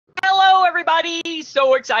everybody.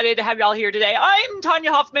 So excited to have y'all here today. I'm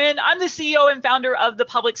Tanya Hoffman. I'm the CEO and founder of the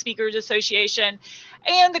Public Speakers Association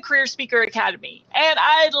and the Career Speaker Academy. And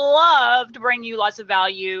I'd love to bring you lots of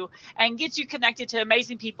value and get you connected to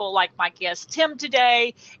amazing people like my guest Tim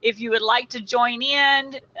today. If you would like to join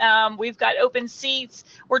in, we've got open seats.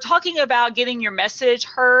 We're talking about getting your message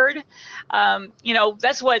heard.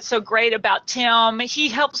 That's what's so great about Tim. He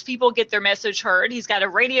helps people get their message heard. He's got a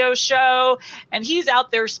radio show and he's out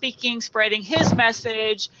there speaking, spreading his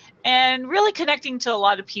message and really connecting to a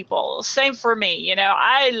lot of people. Same for me.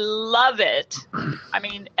 I love it. I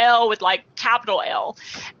mean, L with like capital L.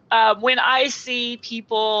 When I see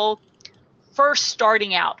people first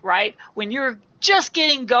starting out, right? When you're just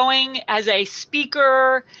getting going as a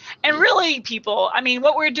speaker, and really people,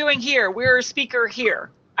 what we're doing here, we're a speaker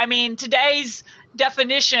here. Today's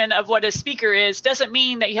definition of what a speaker is doesn't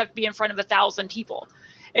mean that you have to be in front of 1,000 people.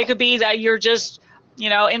 It could be that you're just,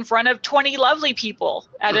 in front of 20 lovely people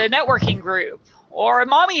at a networking group or a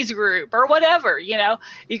mommy's group or whatever. You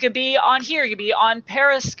could be on here, you could be on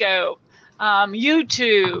Periscope,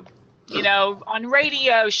 YouTube, on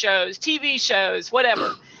radio shows, TV shows,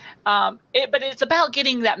 whatever. But it's about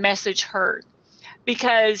getting that message heard,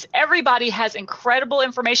 because everybody has incredible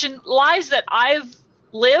information, lives that I've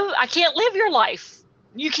lived. I can't live your life.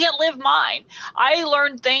 You can't live mine. I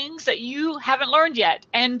learned things that you haven't learned yet,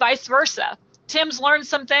 and vice versa. Tim's learned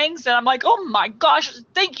some things that I'm like, oh my gosh,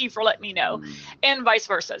 thank you for letting me know, and vice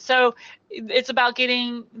versa. So it's about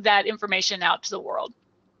getting that information out to the world.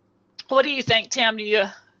 What do you think, Tim? Do you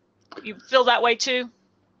feel that way too?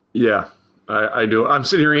 Yeah, I do. I'm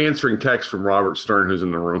sitting here answering texts from Robert Stern, who's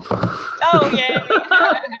in the room. Oh, yeah.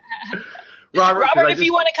 Robert, if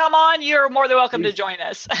you want to come on, you're more than welcome to join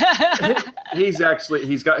us. he's got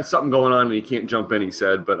something going on and he can't jump in, he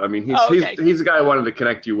said. But he's the guy I wanted to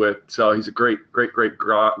connect you with. So he's a great,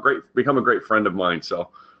 become a great friend of mine. So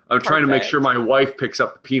I'm trying to make sure my wife picks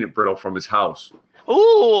up the peanut brittle from his house.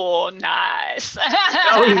 Ooh, nice.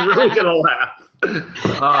 Oh, he's really going to laugh.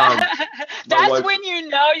 That's when you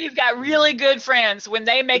know you've got really good friends, when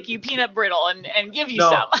they make you peanut brittle and give you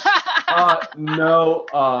some.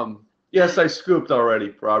 No. Yes, I scooped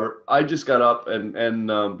already, Robert. I just got up and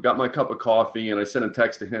got my cup of coffee, and I sent a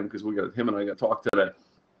text to him because him and I got to talk today.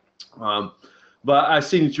 But I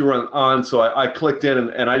seen that you were on, so I clicked in,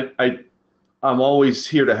 and I'm always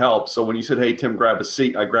here to help. So when you said, "Hey, Tim, grab a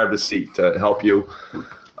seat," I grabbed a seat to help you.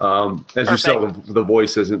 As you said, the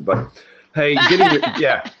voice isn't, but hey,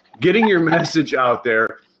 getting your message out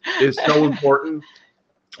there is so important,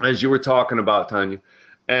 as you were talking about, Tanya,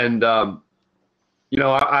 and.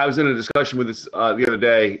 I was in a discussion with this the other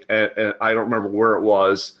day, and I don't remember where it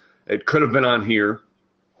was. It could have been on here,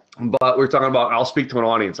 but we're talking about, I'll speak to an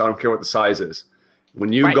audience. I don't care what the size is.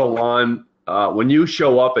 When you go on, when you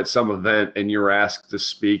show up at some event and you're asked to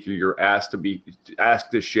speak, or you're asked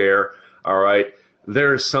to share, all right,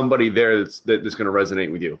 there's somebody there that's going to resonate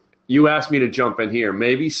with you. You asked me to jump in here.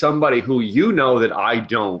 Maybe somebody who that I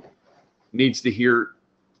don't needs to hear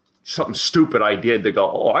something stupid I did to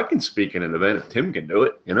go, oh, I can speak in an event if Tim can do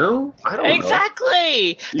it, I don't know.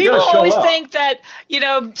 Exactly. People always think that,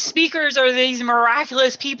 speakers are these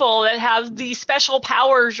miraculous people that have these special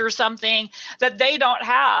powers or something that they don't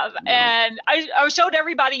have. No. And I showed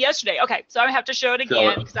everybody yesterday. Okay, so I have to show it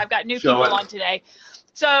again because I've got new people on today.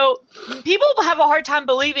 So people have a hard time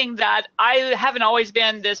believing that I haven't always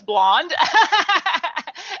been this blonde.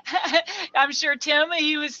 I'm sure Tim,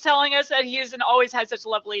 he was telling us that he hasn't always had such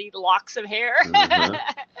lovely locks of hair. Mm-hmm.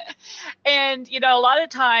 And, a lot of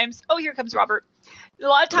times, oh, here comes Robert. A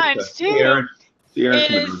lot of times, too,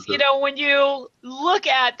 is, when you look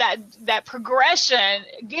at that progression,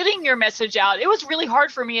 getting your message out, it was really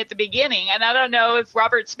hard for me at the beginning. And I don't know if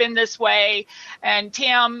Robert's been this way. And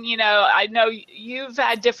Tim, I know you've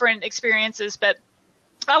had different experiences, but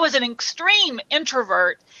I was an extreme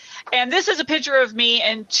introvert. And this is a picture of me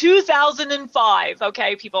in 2005.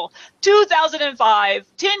 Okay, people, 2005,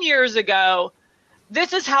 10 years ago.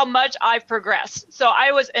 This is how much I've progressed. So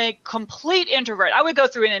I was a complete introvert. I would go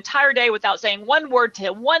through an entire day without saying one word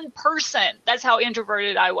to one person. That's how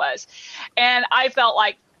introverted I was. And I felt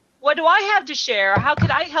like, what do I have to share? How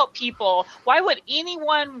could I help people? Why would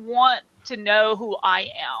anyone want to know who I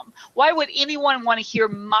am? Why would anyone want to hear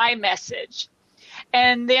my message?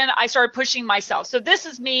 And then I started pushing myself. So this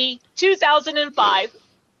is me, 2005.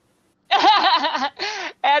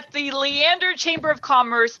 At the Leander Chamber of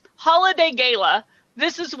Commerce Holiday Gala.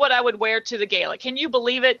 This is what I would wear to the gala. Can you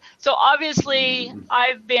believe it? So obviously,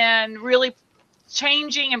 I've been really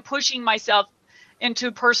changing and pushing myself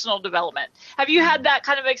into personal development. Have you had that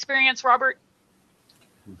kind of experience, Robert?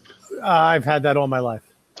 I've had that all my life.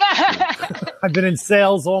 I've been in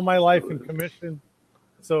sales all my life in commission.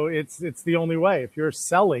 So it's the only way. If you're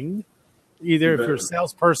selling, either if you're a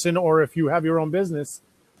salesperson or if you have your own business,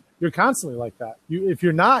 you're constantly like that. If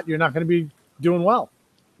you're not going to be doing well.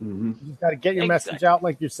 Mm-hmm. You just got to get your message out,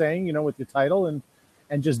 like you're saying, with your title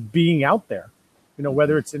and just being out there.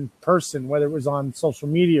 Whether it's in person, whether it was on social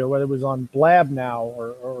media, whether it was on Blab now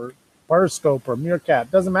or Periscope or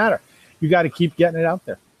Meerkat, doesn't matter. You got to keep getting it out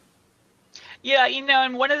there. Yeah,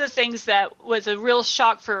 and one of the things that was a real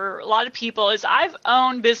shock for a lot of people is I've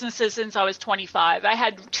owned businesses since I was 25. I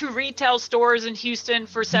had 2 retail stores in Houston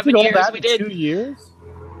for 7 years. We did 2 years?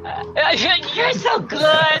 You're so good.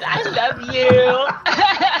 I love you.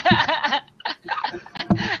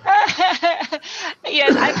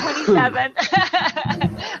 Yes, I'm 27.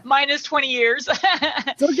 Minus 20 years.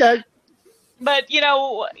 It's okay. But, a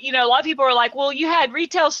lot of people are like, well, you had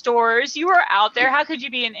retail stores. You were out there. How could you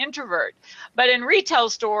be an introvert? But in retail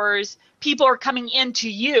stores, people are coming into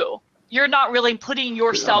you. You're not really putting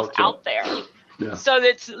yourself out there. Yeah. So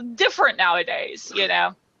it's different nowadays,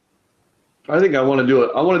 I think I want to do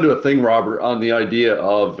it. I want to do a thing, Robert, on the idea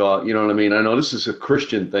of, you know what I mean? I know this is a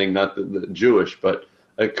Christian thing, not the Jewish, but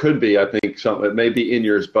it could be. I think it may be in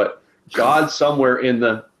yours, but God somewhere in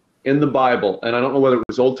the Bible, and I don't know whether it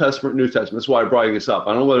was Old Testament or New Testament. That's why I'm bringing this up.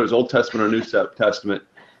 I don't know whether it was Old Testament or New Testament.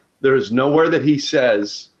 There is nowhere that he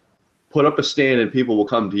says, put up a stand and people will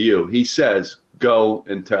come to you. He says, go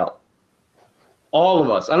and tell. All of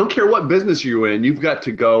us. I don't care what business you're in. You've got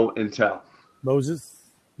to go and tell.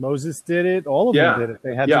 Moses did it. All of them did it.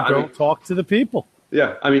 They had to go talk to the people.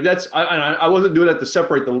 Yeah, I mean I wasn't doing that to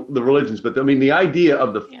separate the religions, but I mean the idea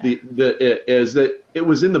of is that it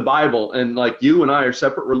was in the Bible, and like you and I are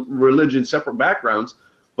separate religions, separate backgrounds,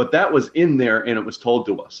 but that was in there and it was told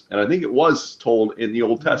to us, and I think it was told in the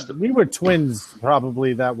Old Testament. We were twins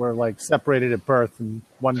probably that were like separated at birth, and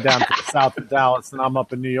one down to the south of Dallas, and I'm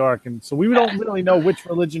up in New York, and so we don't really know which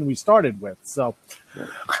religion we started with. So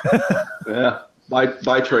yeah.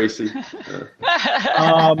 Bye, Tracy.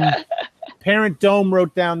 Parent Dome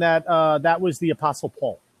wrote down that that was the Apostle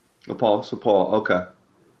Paul. Apostle Paul, okay.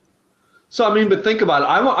 So, I mean, but think about it.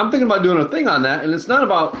 I'm thinking about doing a thing on that, and it's not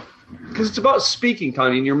about, because it's about speaking,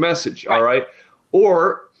 Tanya, in your message, all right?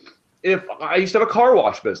 Or if I used to have a car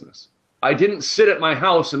wash business. I didn't sit at my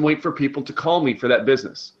house and wait for people to call me for that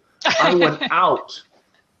business. I went out.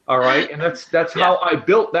 All right, and that's how I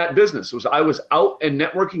built that business. I was out and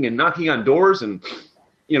networking and knocking on doors and,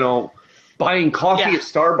 buying coffee at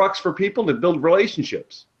Starbucks for people to build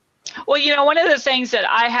relationships. Well, one of the things that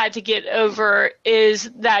I had to get over is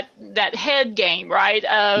that head game, right?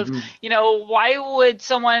 Of, why would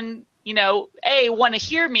someone, want to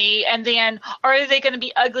hear me, and then are they going to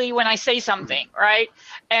be ugly when I say something, right?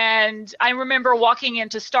 And I remember walking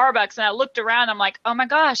into Starbucks and I looked around, I'm like, oh my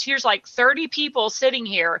gosh, here's like 30 people sitting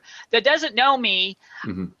here that doesn't know me.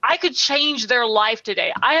 Mm-hmm. I could change their life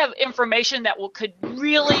today. I have information that could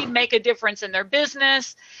really make a difference in their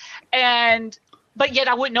business, but yet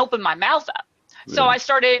I wouldn't open my mouth up. Yeah. So I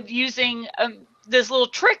started using this little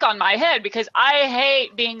trick on my head, because I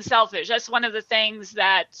hate being selfish. That's one of the things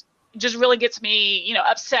that just really gets me,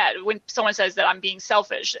 upset when someone says that I'm being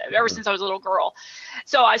selfish, ever since I was a little girl.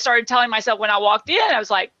 So I started telling myself when I walked in, I was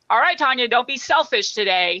like, all right, Tanya, don't be selfish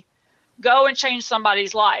today. Go and change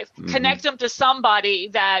somebody's life. Mm-hmm. Connect them to somebody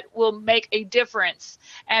that will make a difference.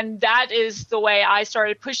 And that is the way I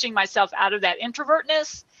started pushing myself out of that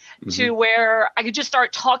introvertness to where I could just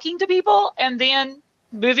start talking to people and then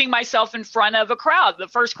moving myself in front of a crowd. The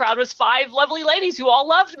first crowd was 5 lovely ladies who all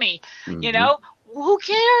loved me, Who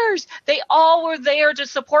cares? They all were there to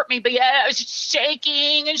support me. But yeah, I was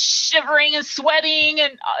shaking and shivering and sweating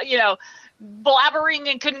and,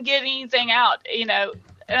 blabbering and couldn't get anything out, And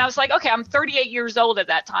I was like, okay, I'm 38 years old at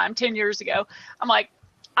that time, 10 years ago. I'm like,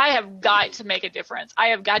 I have got to make a difference. I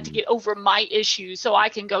have got to get over my issues so I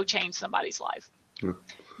can go change somebody's life.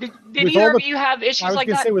 Did either of you have issues like that? I was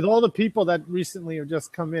going to say, with all the people that recently have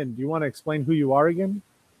just come in, do you want to explain who you are again?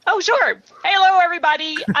 Oh, sure. Hello,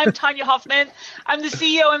 everybody. I'm Tanya Hoffman. I'm the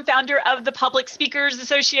CEO and founder of the Public Speakers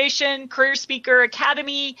Association, Career Speaker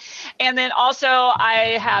Academy. And then also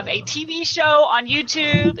I have a TV show on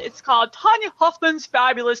YouTube. It's called Tanya Hoffman's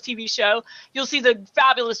Fabulous TV Show. You'll see the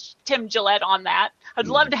fabulous Tim Gillette on that. I'd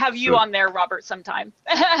love to have you on there, Robert, sometime.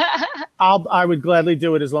 I would gladly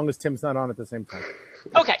do it as long as Tim's not on at the same time.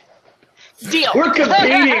 Okay. Deal. We're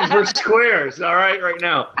competing for squares, all right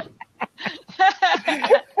now.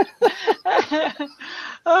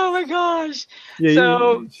 Oh my gosh. Yeah,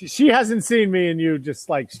 So she hasn't seen me and you just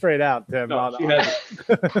like straight out, Tim. No, she hasn't.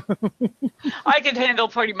 I can handle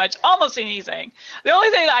pretty much almost anything. The only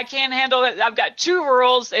thing that I can't handle, I've got 2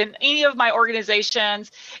 rules in any of my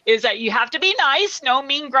organizations, is that you have to be nice, no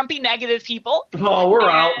mean, grumpy, negative people. Oh, we're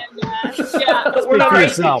out. Yeah, We're not sorry,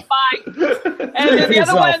 yourself. bye. And then the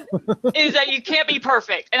other one is that you can't be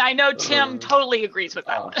perfect. And I know Tim totally agrees with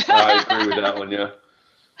that one. I agree with that one, yeah.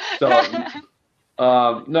 So,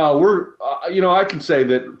 no, we're, I can say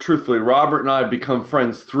that truthfully, Robert and I have become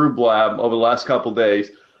friends through Blab over the last couple of days,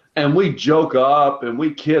 and we joke up and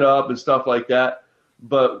we kid up and stuff like that.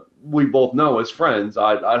 But we both know as friends,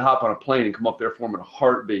 I'd hop on a plane and come up there for him in a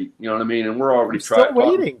heartbeat. You know what I mean? And we're already Still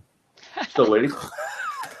waiting. Still waiting.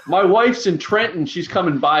 My wife's in Trenton. She's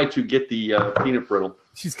coming by to get the peanut brittle.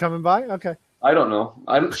 She's coming by? Okay. I don't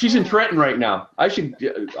know. She's in Trenton right now.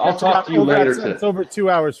 I'll talk to you later today. It's over 2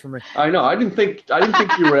 hours for me. I know. I didn't think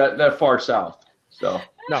you were that far south. So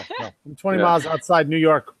no. I'm 20 miles outside New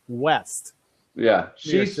York West. Yeah,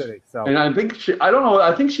 New York City. So. And I think I don't know.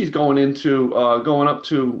 I think she's going up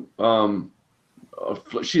to. I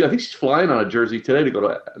think she's flying on a Jersey today to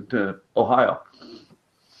go to Ohio.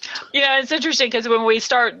 Yeah, it's interesting because when we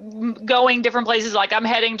start going different places, like I'm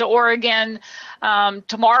heading to Oregon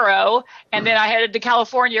tomorrow, and then I headed to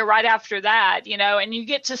California right after that, and you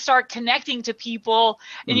get to start connecting to people,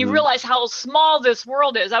 and you realize how small this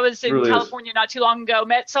world is. I was in California not too long ago,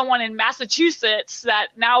 met someone in Massachusetts that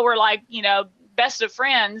now we're like, best of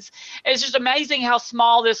friends. It's just amazing how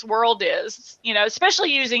small this world is,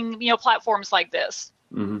 especially using, platforms like this.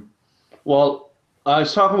 Mm-hmm. Well, I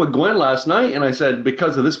was talking with Gwen last night, and I said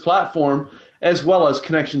because of this platform, as well as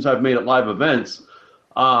connections I've made at live events,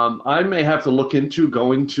 I may have to look into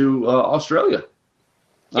going to Australia.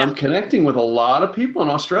 Yeah. I'm connecting with a lot of people in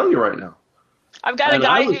Australia right now. I've got a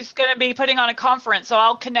guy who's going to be putting on a conference, so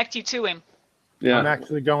I'll connect you to him. Yeah. I'm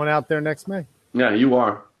actually going out there next May. Yeah, you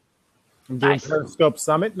are. I'm doing Periscope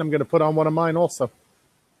Summit, and I'm going to put on one of mine also.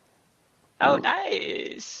 Oh,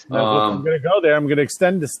 nice. I'm going to go there. I'm going to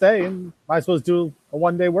extend the stay, and might as well do a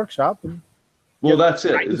one-day workshop. And that's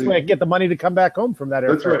it. This way I can get the money to come back home from that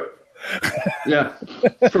airport. That's right. Yeah.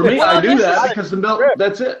 For me, I do that because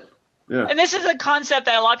that's it. Yeah. And this is a concept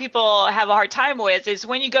that a lot of people have a hard time with, is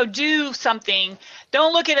when you go do something,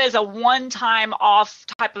 don't look at it as a one-time off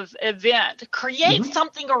type of event. Create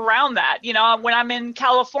something around that. When I'm in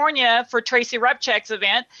California for Tracy Repchek's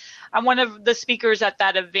event, I'm one of the speakers at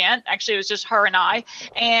that event. Actually, it was just her and I.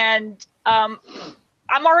 And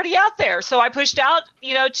I'm already out there. So I pushed out,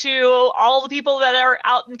 to all the people that are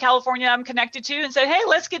out in California I'm connected to and said, hey,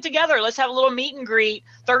 let's get together. Let's have a little meet and greet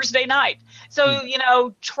Thursday night. So,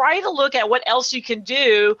 try to look at what else you can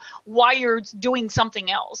do while you're doing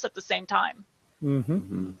something else at the same time. Mm-hmm.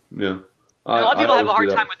 Mm-hmm. Yeah. A lot of people have a hard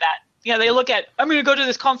time with that. They look at, I'm going to go to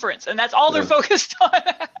this conference, and that's all they're focused on.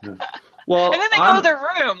 Yeah. Well, and then they go to their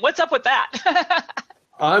room. What's up with that?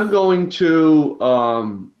 I'm going to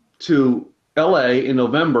LA in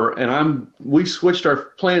November, and we switched our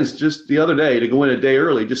plans just the other day to go in a day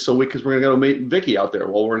early, just because we're going to go meet Vicky out there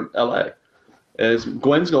while we're in LA. As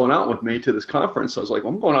Gwen's going out with me to this conference, so I was like,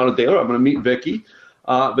 well, I'm going out a day early. I'm going to meet Vicky.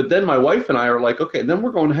 But then my wife and I are like, okay, then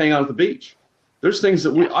we're going to hang out at the beach. There's things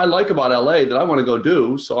that I like about LA that I want to go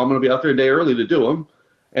do, so I'm going to be out there a day early to do them.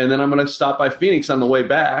 And then I'm going to stop by Phoenix on the way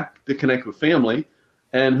back to connect with family.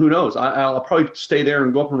 And who knows? I'll probably stay there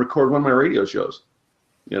and go up and record one of my radio shows.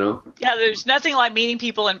 Yeah, there's nothing like meeting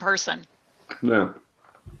people in person. Yeah.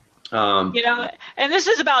 And this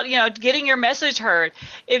is about, getting your message heard.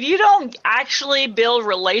 If you don't actually build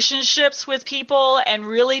relationships with people and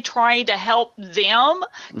really try to help them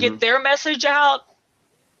get their message out,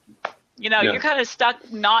 you're kind of stuck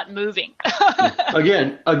not moving.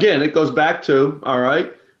 Again, it goes back to, all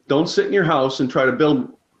right, don't sit in your house and try to build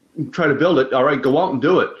it. All right, go out and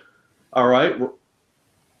do it. All right.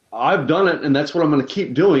 I've done it, and that's what I'm going to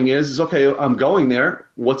keep doing is okay, I'm going there.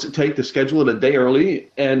 What's it take to schedule it a day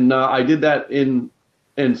early? And I did that in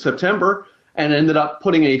September and ended up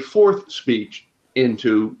putting a 4th speech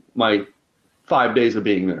into my 5 days of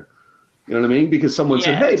being there. You know what I mean? Because someone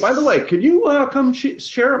said, hey, by the way, could you come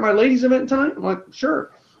share at my ladies event tonight? I'm like,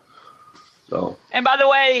 sure. So. And by the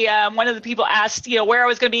way, one of the people asked, where I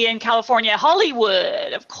was going to be in California.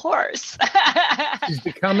 Hollywood, of course. She's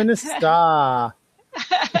becoming a star.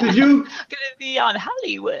 Did you? Going to be on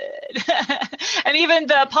Hollywood. And even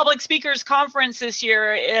the public speakers conference this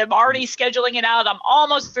year, I'm already scheduling it out. I'm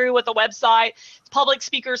almost through with the website. It's public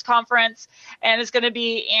speakers conference, and it's going to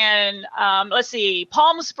be in,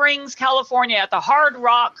 Palm Springs, California at the Hard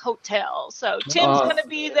Rock Hotel. So Tim's going to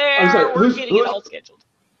be there. Sorry, We're getting it all scheduled.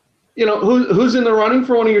 You know, who's in the running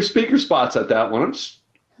for one of your speaker spots at that one?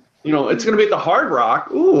 You know, it's going to be at the Hard Rock.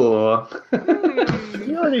 Ooh.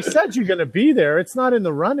 You already said you're going to be there. It's not in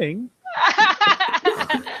the running.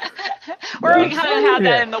 We already kind of had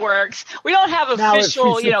that in the works. We don't have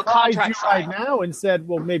official, contracts right now and said,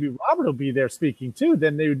 well, maybe Robert will be there speaking too.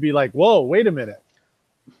 Then they would be like, whoa, wait a minute.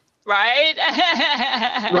 Right?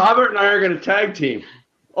 Robert and I are going to tag team.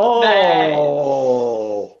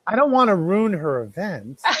 Oh. I don't want to ruin her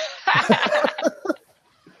event.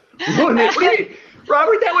 Ruin it.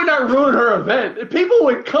 Robert, that would not ruin her event. People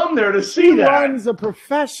would come there to see that. She runs a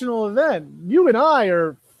professional event. You and I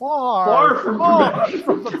are far from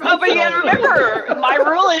professional. Oh, but you got to remember, my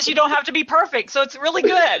rule is you don't have to be perfect, so it's really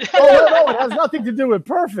good. No, it has nothing to do with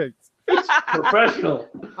perfect. It's professional.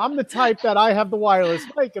 I'm the type that I have the wireless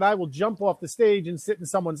mic and I will jump off the stage and sit in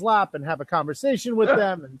someone's lap and have a conversation with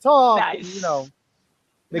them and talk. Nice. And,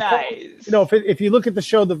 Nice. If you look at the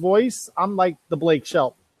show The Voice, I'm like the Blake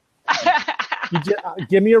Shelton.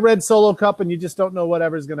 Give me a red Solo cup and you just don't know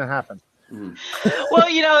whatever's going to happen. Well,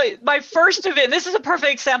 my first event, this is a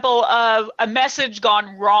perfect example of a message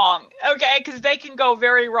gone wrong, okay? Because they can go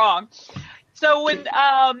very wrong. So when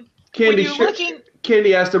Candy, you're looking...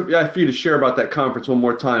 Candy asked for you to share about that conference one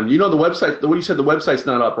more time. You know the website, what you said, the website's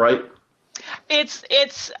not up, right?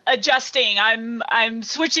 It's adjusting. I'm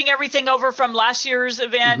switching everything over from last year's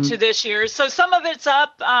event to this year's. So some of it's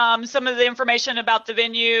up, some of the information about the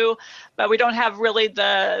venue, but we don't have really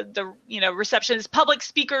the reception. It's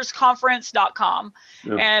publicspeakersconference.com.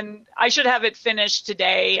 Yeah. And I should have it finished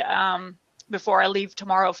today before I leave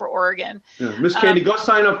tomorrow for Oregon. Yeah. Miss Candy, go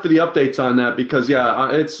sign up for the updates on that because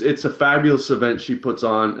it's a fabulous event she puts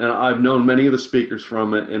on, and I've known many of the speakers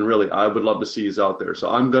from it, and really I would love to see you out there. So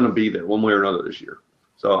I'm going to be there one way or another this year.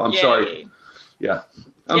 So I'm sorry. Yeah.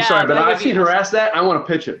 I'm sorry, but I've seen her ask that. I want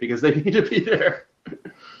to pitch it because they need to be there.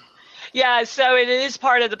 Yeah, so it is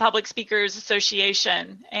part of the Public Speakers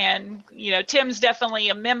Association, and Tim's definitely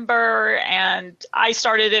a member, and I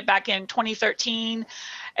started it back in 2013.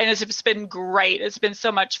 And it's been great. It's been so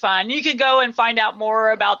much fun. You can go and find out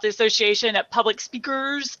more about the association at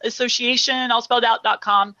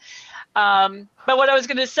publicspeakersassociation.com. But what I was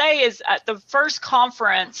going to say is at the first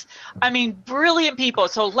conference, brilliant people.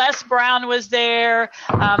 So Les Brown was there,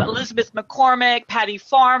 Elizabeth McCormick, Patty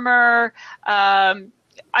Farmer,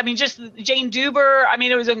 just Jane Duber.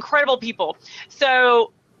 It was incredible people.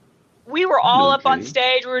 So we were all up on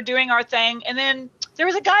stage. We were doing our thing. And then there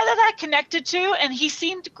was a guy that I connected to, and he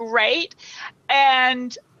seemed great,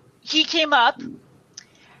 and he came up.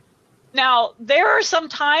 Now, there are some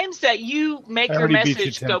times that you make your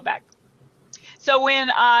message go back. So when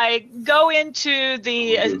I go into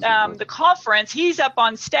the conference, he's up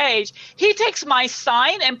on stage. He takes my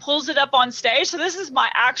sign and pulls it up on stage. So this is my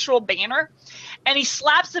actual banner, and he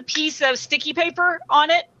slaps a piece of sticky paper on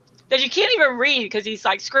it that you can't even read because he's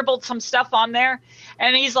like scribbled some stuff on there,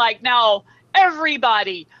 and he's like, now,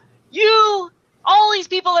 everybody, all these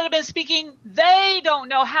people that have been speaking, they don't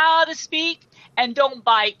know how to speak and don't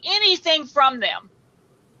buy anything from them.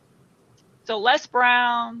 So Les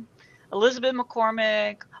Brown, Elizabeth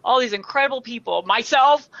McCormick, all these incredible people,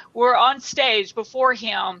 myself, were on stage before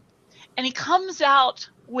him, and he comes out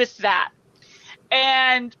with that.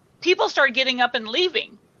 And people start getting up and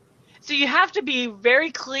leaving. So you have to be very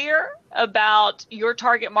clear about your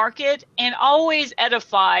target market and always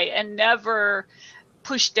edify and never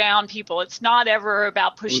push down people. It's not ever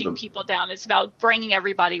about pushing people down. It's about bringing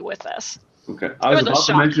everybody with us. Okay. I was about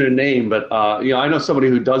to mention a name, but I know somebody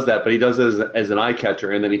who does that, but he does it as an eye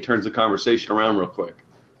catcher, and then he turns the conversation around real quick.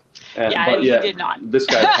 He did not. This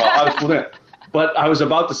guy, but I was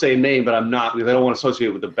about to say a name, but I'm not because I don't want to associate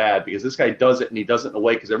it with the bad because this guy does it and he does it in a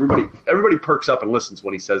way because everybody perks up and listens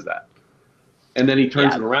when he says that. And then he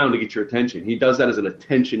turns it around to get your attention. He does that as an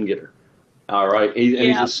attention getter. All right.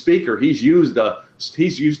 He's a speaker. He's used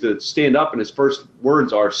to stand up, and his first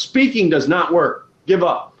words are, "Speaking does not work. Give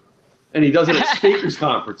up." And he does it at speakers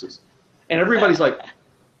conferences. And everybody's like,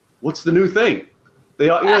 "What's the new thing?" He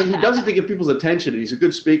does it to get people's attention. And he's a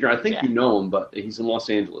good speaker. I think you know him, but he's in Los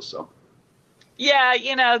Angeles, so.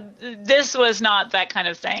 Yeah, this was not that kind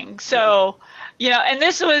of thing. So, and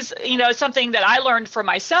this was, something that I learned for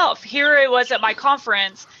myself. Here it was at my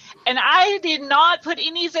conference, and I did not put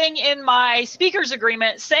anything in my speaker's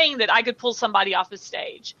agreement saying that I could pull somebody off the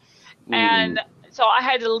stage. And so I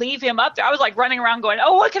had to leave him up there. I was like running around going,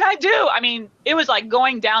 oh, what can I do? It was like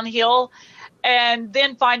going downhill. And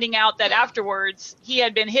then finding out that afterwards he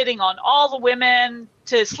had been hitting on all the women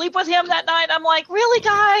to sleep with him that night. I'm like, really,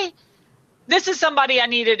 guy? This is somebody I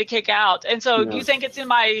needed to kick out. And so you think it's in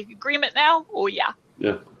my agreement now? Oh, yeah.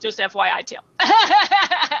 Yeah. Just FYI, Tim.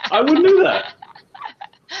 I wouldn't do that.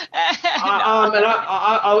 And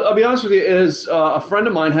I'll be honest with you, is a friend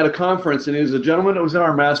of mine had a conference, and he was a gentleman that was in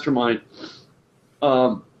our mastermind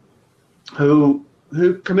who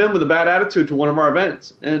come in with a bad attitude to one of our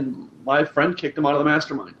events, and my friend kicked him out of the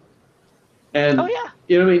mastermind. And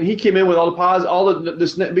you know what I mean? He came in with all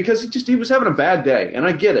this because he was having a bad day, and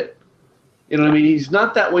I get it. You know what I mean? He's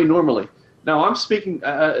not that way normally. Now I'm speaking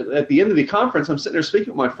at the end of the conference. I'm sitting there speaking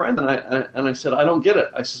with my friend, and I said, I don't get it.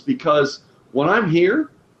 I said, because when I'm here,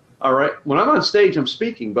 all right, when I'm on stage, I'm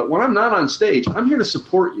speaking, but when I'm not on stage, I'm here to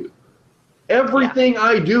support you. Everything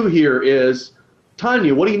I do here is,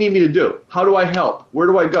 Tanya, what do you need me to do? How do I help? Where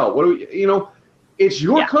do I go? It's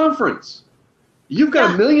your conference. You've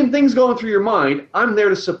got a million things going through your mind. I'm there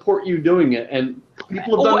to support you doing it. And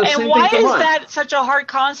people have done the same thing for mine. And why is that such a hard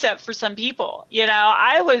concept for some people?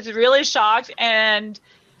 I was really shocked. And,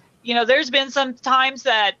 there's been some times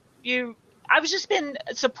that I've just been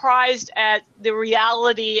surprised at the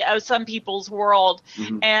reality of some people's world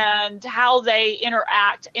and how they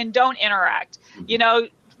interact and don't interact.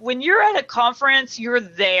 When you're at a conference, you're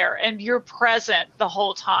there and you're present the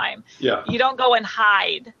whole time. Yeah. You don't go and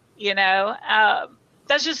hide.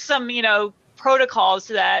 That's just some, protocols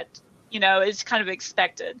that, is kind of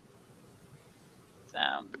expected. So,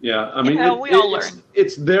 yeah, I mean, we all learn.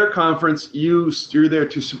 It's their conference. You're there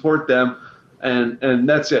to support them, and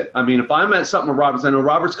that's it. I mean, if I'm at something with Roberts, I know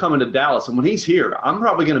Robert's coming to Dallas, and when he's here, I'm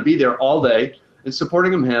probably going to be there all day and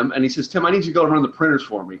supporting him. And he says, Tim, I need you to go run the printers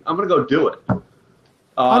for me. I'm going to go do it.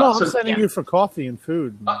 I'm sending you for coffee and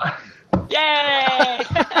food. Yay!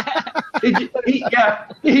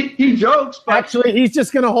 He jokes, but actually, he's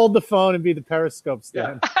just going to hold the phone and be the Periscope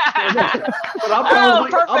stand. But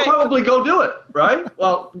I'll probably go do it, right?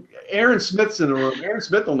 Well, Aaron Smith's in the room. Aaron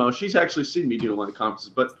Smith will know. She's actually seen me do one of the conferences.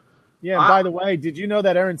 But yeah, and by the way, did you know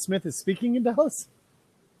that Aaron Smith is speaking in Dallas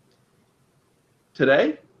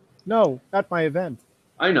today? No, at my event.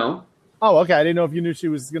 I know. Oh, okay. I didn't know if you knew she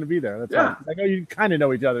was going to be there. That's right. I know you kind of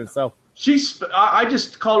know each other, so. I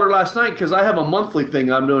just called her last night because I have a monthly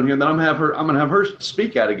thing I'm doing here that I'm going to have her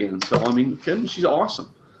speak at again. So I mean, she's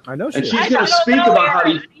awesome. I know she's going to speak about how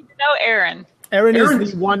you need to know Aaron. Aaron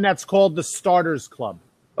is the one that's called the Starters Club.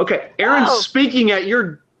 Okay, Aaron's speaking at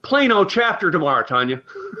your Plano chapter tomorrow, Tanya.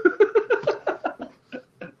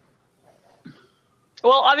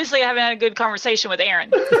 Well, obviously I haven't had a good conversation with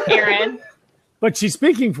Aaron. Aaron. But she's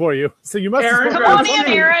speaking for you, so you must. Aaron, come on in,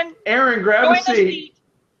 Aaron. Aaron, grab a seat.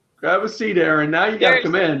 Grab a seat, Aaron. Now you got to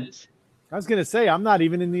come in. I was going to say, I'm not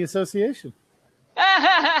even in the association.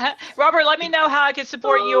 Robert, let me know how I can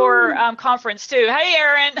support your conference, too. Hey,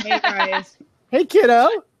 Aaron. Hey, guys. Hey, kiddo.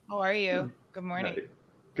 How are you? Good morning.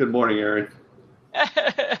 Good morning, Aaron.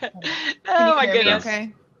 Oh, my goodness.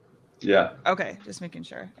 Okay. Yeah. Okay, just making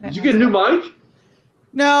sure. Did you get a new mic?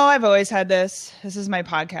 No, I've always had this. This is my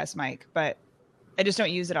podcast mic, but I just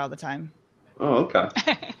don't use it all the time. Oh, okay.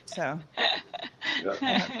 So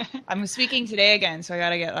I'm speaking today again, so I got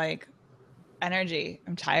to get energy.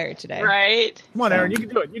 I'm tired today. Right. Come on, Aaron. You can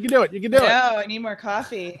do it. You can do it. You can do it. No, I need more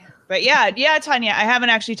coffee. But yeah, Tanya, I haven't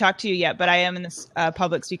actually talked to you yet, but I am in this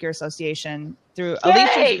Public Speaker Association through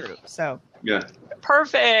Alicia's group. So yeah.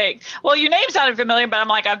 Perfect. Well, your name sounded familiar, but I'm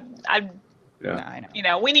like, yeah. No, I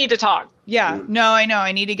know. We need to talk. Yeah. No, I know.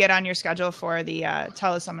 I need to get on your schedule for the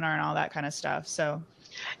teleseminar and all that kind of stuff. So.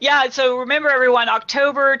 Yeah, so remember, everyone,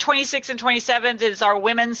 October 26th and 27th is our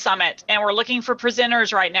Women's Summit, and we're looking for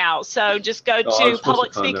presenters right now. So just go to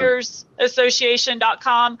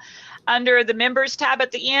publicspeakersassociation.com. Under the members tab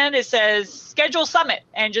at the end, it says schedule summit,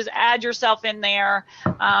 and just add yourself in there,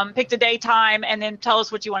 pick the day, time, and then tell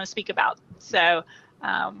us what you want to speak about. So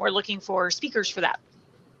we're looking for speakers for that.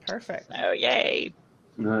 Perfect. So yay.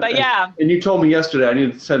 But yeah. And you told me yesterday I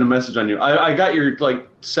needed to send a message on you. I got your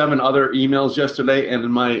 7 other emails yesterday,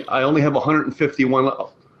 and I only have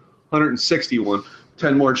 161.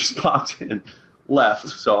 10 more just popped in left,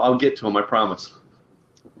 so I'll get to them. I promise.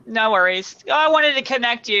 No worries. I wanted to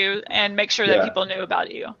connect you and make sure that people knew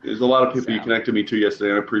about you. There's a lot of people you connected me to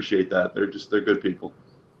yesterday, and I appreciate that. They're good people.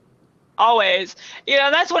 Always.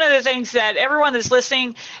 That's one of the things that everyone that's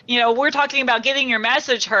listening, we're talking about getting your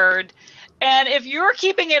message heard. And if you're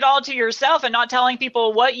keeping it all to yourself and not telling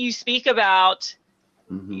people what you speak about,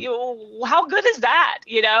 how good is that?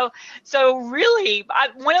 So really,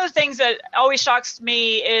 one of the things that always shocks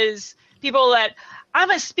me is people that I'm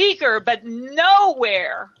a speaker, but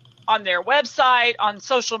nowhere on their website, on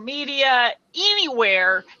social media,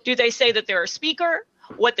 anywhere do they say that they're a speaker,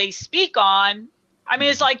 what they speak on. I mean,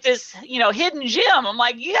 it's like this, hidden gem. I'm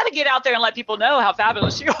like, you got to get out there and let people know how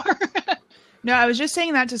fabulous you are. No, I was just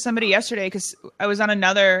saying that to somebody yesterday because I was on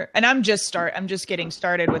another, and I'm just getting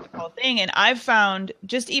started with the whole thing. And I've found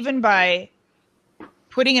just even by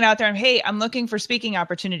putting it out there, hey, I'm looking for speaking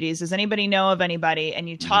opportunities. Does anybody know of anybody? And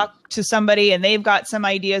you talk to somebody and they've got some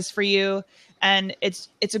ideas for you. And it's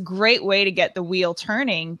a great way to get the wheel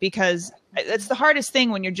turning, because it's the hardest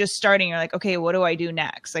thing when you're just starting. You're like, okay, what do I do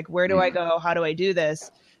next? Like, where do I go? How do I do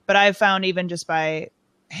this? But I've found even just by,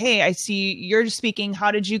 hey, I see you're speaking.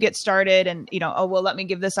 How did you get started? And, oh, well, let me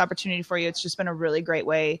give this opportunity for you. It's just been a really great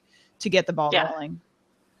way to get the ball rolling.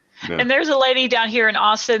 Yeah. And there's a lady down here in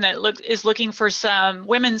Austin that is looking for some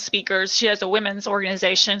women speakers. She has a women's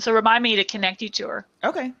organization. So remind me to connect you to her.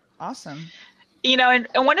 Okay. Awesome. And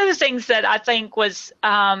one of the things that I think was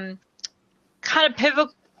kind of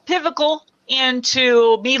pivotal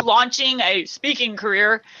into me launching a speaking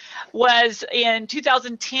career was in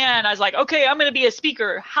 2010. I was like, okay, I'm going to be a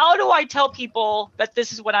speaker. How do I tell people that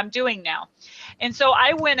this is what I'm doing now? And so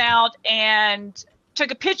I went out and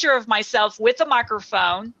took a picture of myself with a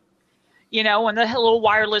microphone, one of the little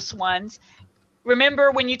wireless ones. Remember,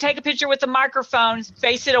 when you take a picture with a microphone,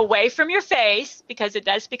 face it away from your face because it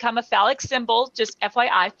does become a phallic symbol, just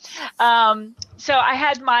FYI. So I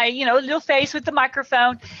had my, little face with the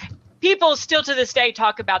microphone. People still to this day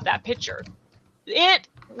talk about that picture. It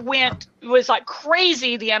was like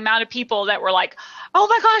crazy, the amount of people that were like, oh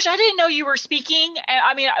my gosh, I didn't know you were speaking. And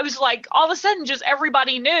I mean, I was like, all of a sudden, just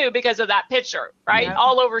everybody knew because of that picture, right? Yeah.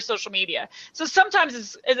 All over social media. So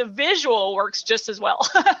sometimes the visual works just as well.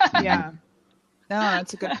 Yeah. No,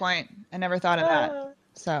 that's a good point. I never thought of that.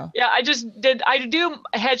 So yeah, I do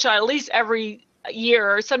a headshot at least every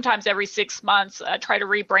year, or sometimes every 6 months. I try to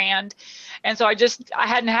rebrand. And so I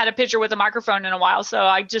hadn't had a picture with a microphone in a while. So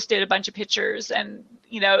I just did a bunch of pictures, and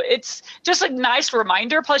it's just a nice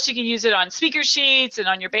reminder. Plus you can use it on speaker sheets and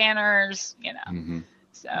on your banners,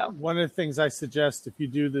 So one of the things I suggest, if you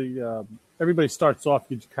do everybody starts off,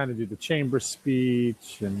 you kind of do the chamber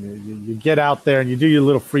speech, and you get out there and you do your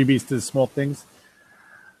little freebies to the small things.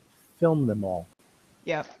 Film them all.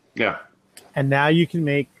 Yep. Yeah. And now you can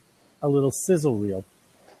make a little sizzle reel.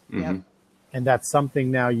 Yep. And that's something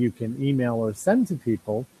now you can email or send to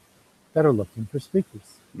people that are looking for speakers.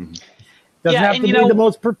 Doesn't have to be the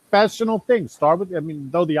most professional thing. Start with,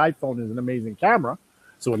 though the iPhone is an amazing camera,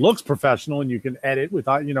 so it looks professional and you can edit with,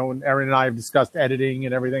 and Erin and I have discussed editing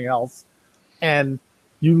and everything else. And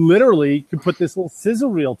you literally could put this little sizzle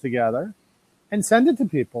reel together and send it to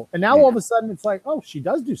people. And now all of a sudden it's like, oh, she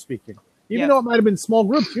does do speaking. Even though it might have been small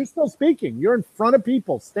groups, you're still speaking. You're in front of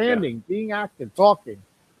people, standing, being active, talking.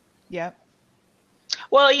 Yep.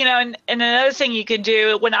 Well, and another thing you can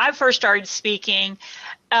do, when I first started speaking,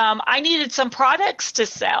 I needed some products to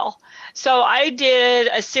sell. So I did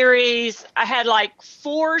a series. I had like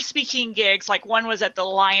 4 speaking gigs. Like one was at the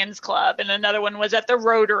Lions Club and another one was at the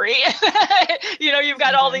Rotary. You've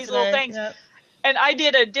got all these little things. Yep. And I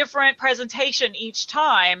did a different presentation each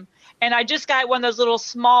time. And I just got one of those little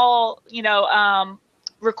small,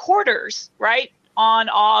 recorders, right? On,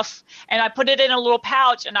 off. And I put it in a little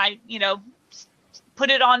pouch and I, put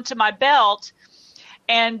it onto my belt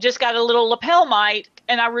and just got a little lapel mic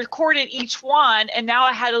and I recorded each one. And now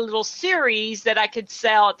I had a little series that I could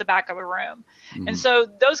sell at the back of a room. Mm-hmm. And so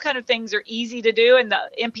those kind of things are easy to do. And the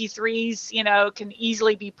MP3s, can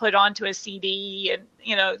easily be put onto a CD.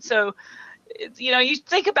 And, so you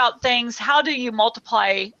think about things, how do you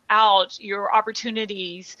multiply out your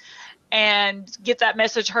opportunities and get that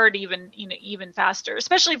message heard even faster,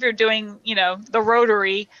 especially if you're doing, the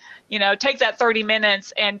Rotary, take that 30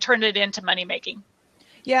 minutes and turn it into money making.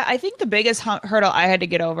 Yeah, I think the biggest hurdle I had to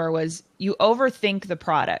get over was you overthink the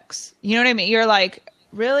products. You know what I mean? You're like,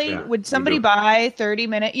 really? Would somebody buy 30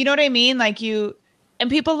 minutes? You know what I mean? And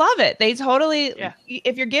people love it. They totally,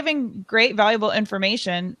 if you're giving great, valuable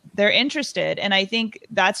information, they're interested. And I think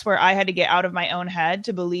that's where I had to get out of my own head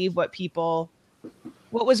to believe what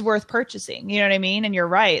was worth purchasing. You know what I mean? And you're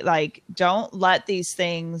right. Don't let these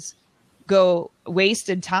things go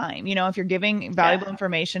wasted time. If you're giving valuable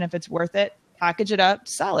information, if it's worth it, package it up,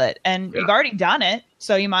 sell it. And you've already done it.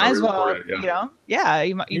 So you might as well,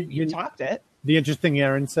 you talked it. The interesting thing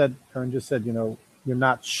Erin just said, you're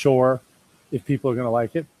not sure if people are going to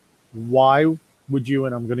like it. Why would you,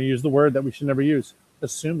 and I'm going to use the word that we should never use,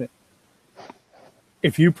 assume it?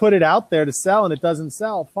 If you put it out there to sell and it doesn't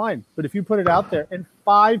sell, fine. But if you put it out there and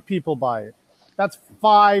 5 people buy it, that's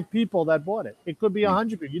 5 people that bought it. It could be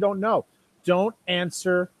 100 people. You don't know. Don't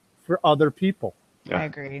answer for other people. I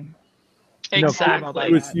agree.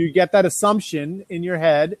 Exactly. You get that assumption in your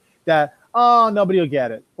head that oh, nobody will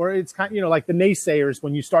get it. Or it's kind of, like the naysayers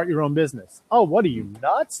when you start your own business. Oh, what are you,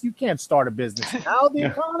 nuts? You can't start a business now. The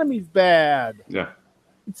economy's bad. Yeah.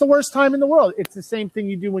 It's the worst time in the world. It's the same thing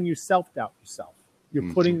you do when you self-doubt yourself.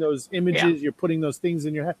 You're putting those images, you're putting those things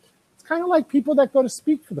in your head. It's kind of like people that go to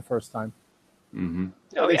speak for the first time. Mm-hmm.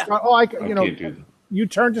 They start, you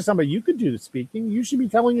turn to somebody, you could do the speaking. You should be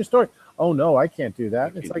telling your story. Oh, no, I can't do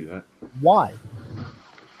that. It's like, why?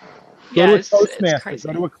 Go to a Toastmaster,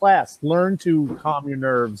 go to a class, learn to calm your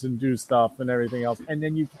nerves and do stuff and everything else, and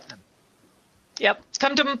then you can. Yep.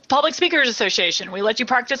 Come to Public Speakers Association. We let you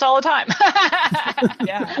practice all the time.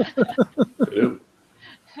 Yeah.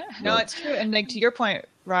 No, it's true. And like to your point,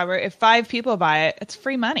 Robert, if 5 people buy it, it's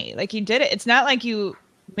free money. Like you did it. It's not like you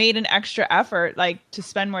made an extra effort like to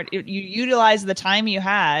spend more. You utilize the time you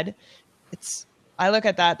had. I look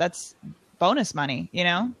at that. That's bonus money,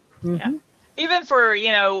 Mm-hmm. Yeah. Even for,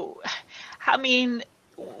 I mean,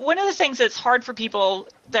 one of the things that's hard for people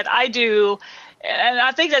that I do, and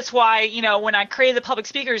I think that's why, when I created the Public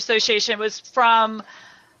Speakers Association, was from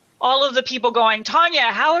all of the people going,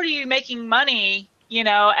 Tanya, how are you making money,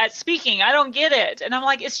 at speaking? I don't get it. And I'm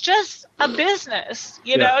like, it's just a business.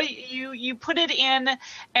 You put it in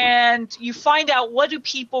and you find out, what do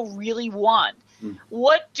people really want?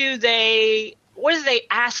 What are they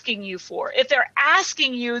asking you for? If they're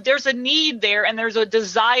asking you, there's a need there and there's a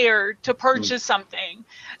desire to purchase something.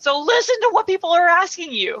 So listen to what people are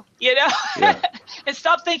asking you, and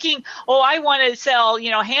stop thinking, oh, I want to sell,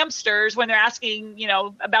 hamsters when they're asking,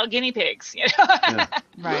 about guinea pigs.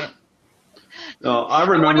 Right. I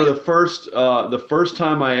remember the first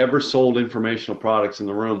time I ever sold informational products in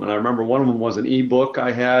the room. And I remember one of them was an ebook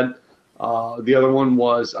I had. The other one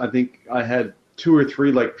was, I think I had 2 or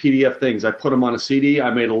 3 like PDF things. I put them on a CD. I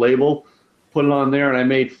made a label, put it on there, and I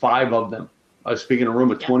made 5 of them. I was speaking in a room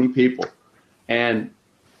of 20 people, and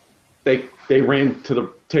they ran to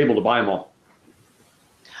the table to buy them all.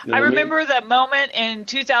 I remember that moment in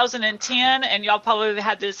 2010, and y'all probably have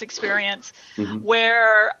had this experience,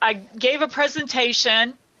 where I gave a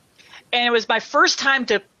presentation, and it was my first time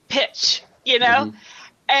to pitch,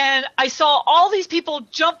 And I saw all these people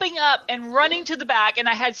jumping up and running to the back, and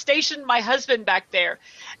I had stationed my husband back there.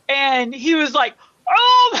 And he was like,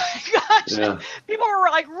 oh my gosh, people were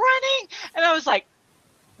like running. And I was like,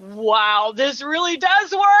 wow, this really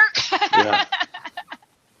does work. Yeah.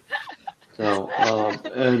 So,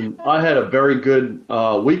 and I had a very good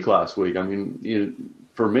week last week. I mean,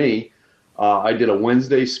 for me, I did a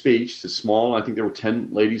Wednesday speech to small. I think there were 10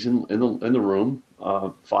 ladies in the room.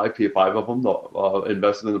 5 of them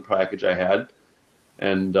invested in the package I had,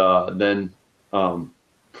 and then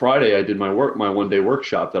Friday I did my 1-day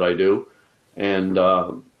workshop that I do, and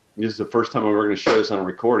this is the first time I'm ever going to share this on a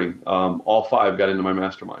recording. All 5 got into my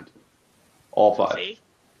mastermind. All 5. See?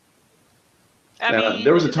 I mean,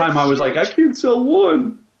 there was a time I was like, I can't sell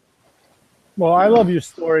one. Well, I love your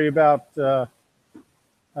story about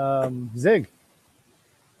Zig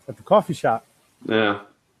at the coffee shop. Yeah.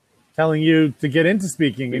 Telling you to get into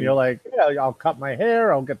speaking, and you're like, yeah, I'll cut my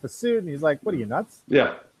hair, I'll get the suit. And he's like, what are you, nuts?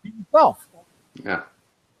 Yeah. Be yourself. Yeah.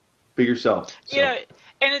 Be yourself. So.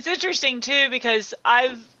 And it's interesting too, because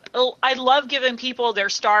I love giving people their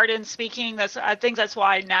start in speaking. I think that's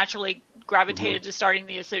why I naturally gravitated to starting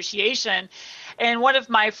the association. And one of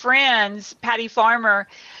my friends, Patty Farmer,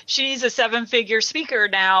 she's a 7-figure speaker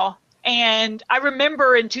now. And I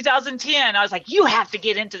remember in 2010, I was like, you have to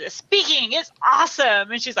get into this speaking. It's awesome.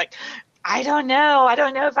 And she's like, I don't know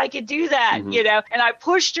if I could do that, And I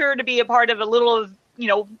pushed her to be a part of a little,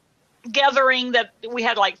 gathering that we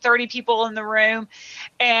had like 30 people in the room,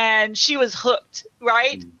 and she was hooked,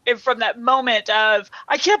 right? And from that moment of,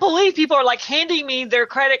 I can't believe people are like handing me their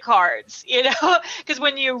credit cards, because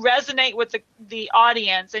when you resonate with the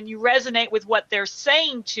audience and you resonate with what they're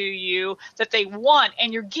saying to you that they want,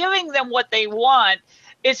 and you're giving them what they want,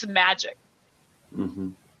 it's magic.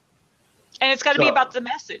 And it's got to be about the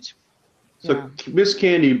message. So Miss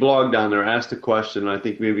Candy blog down there asked a question. I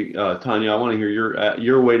think maybe Tanya, I want to hear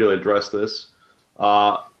your way to address this.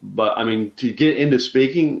 But I mean, to get into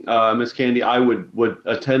speaking, Miss Candy, I would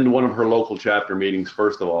attend one of her local chapter meetings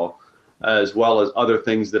first of all, as well as other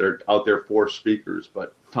things that are out there for speakers.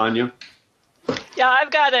 But Tanya. Yeah,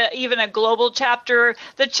 I've got even a global chapter.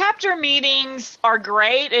 The chapter meetings are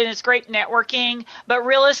great, and it's great networking. But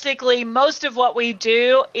realistically, most of what we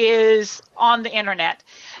do is on the internet.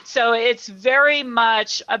 So it's very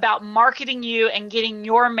much about marketing you and getting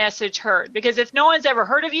your message heard. Because if no one's ever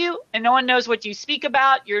heard of you and no one knows what you speak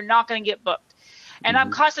about, you're not going to get booked. And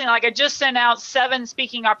I'm constantly, like, I just sent out 7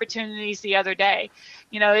 speaking opportunities the other day.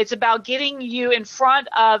 You know, it's about getting you in front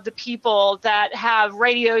of the people that have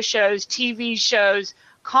radio shows, TV shows,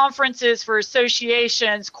 conferences for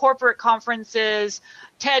associations, corporate conferences,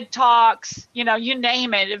 TED Talks, you know, you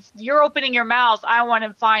name it. If you're opening your mouth, I want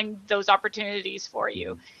to find those opportunities for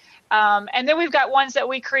you. And then we've got ones that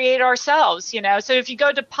we create ourselves, you know. So if you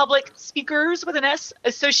go to Public Speakers with an S,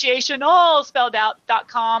 association, all spelled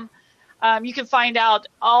out.com, you can find out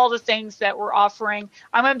all the things that we're offering.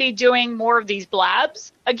 I'm going to be doing more of these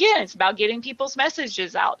blabs. Again, it's about getting people's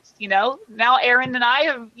messages out, you know. Now Aaron and I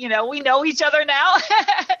have, you know, we know each other now.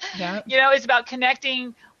 Yeah. You know, it's about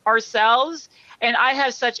connecting ourselves. And I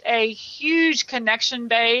have such a huge connection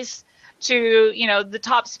base to, you know, the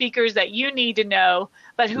top speakers that you need to know,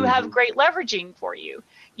 but who have great leveraging for you,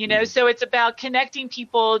 you know. So it's about connecting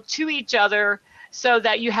people to each other so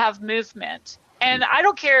that you have movement. And I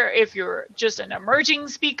don't care if you're just an emerging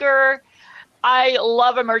speaker. I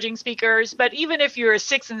love emerging speakers, but even if you're a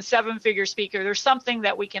 6- and 7-figure speaker, there's something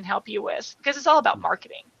that we can help you with, because it's all about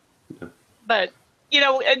marketing. Yeah. But, you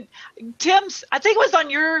know, and Tim's, I think it was on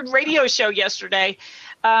your radio show yesterday,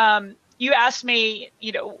 you asked me,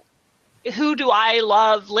 you know, who do I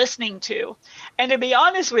love listening to? And to be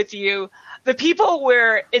honest with you, the people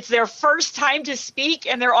where it's their first time to speak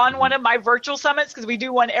and they're on one of my virtual summits, because we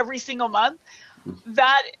do one every single month,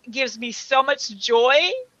 that gives me so much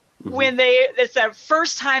joy when it's their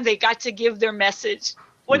first time they got to give their message,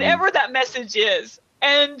 whatever that message is.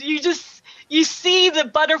 And you see the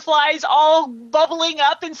butterflies all bubbling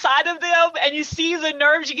up inside of them, and you see the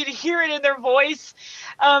nerves, you can hear it in their voice,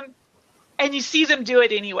 and you see them do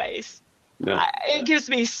it anyways. Yeah. It gives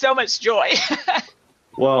me so much joy.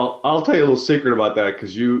 Well, I'll tell you a little secret about that,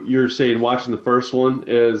 because you're saying watching the first one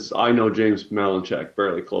is, I know James Malinchak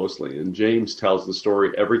fairly closely, and James tells the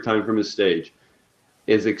story every time from his stage.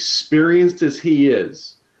 As experienced as he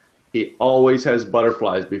is, he always has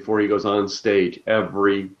butterflies before he goes on stage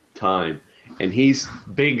every time. And he's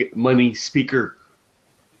big money speaker.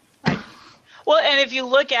 Well, and if you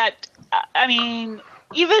look at, I mean,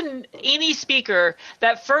 even any speaker,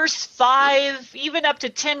 that first 5, even up to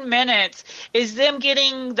 10 minutes is them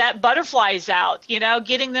getting that butterflies out, you know,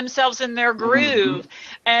 getting themselves in their groove.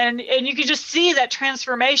 And you can just see that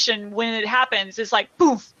transformation when it happens. It's like,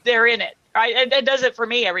 poof, they're in it, right? It does it for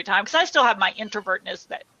me every time, because I still have my introvertness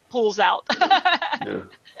that pulls out. Yeah.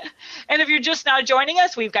 And if you're just now joining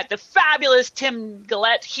us, we've got the fabulous Tim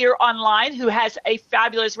Gillette here online, who has a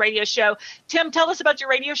fabulous radio show. Tim, tell us about your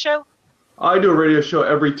radio show. I do a radio show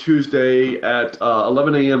every Tuesday at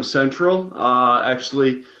 11 a.m. Central.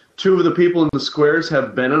 Actually, 2 of the people in the squares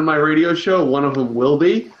have been on my radio show. One of them will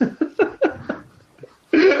be.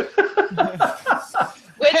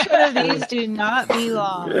 Which one of these do not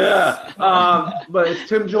belong? Yeah. But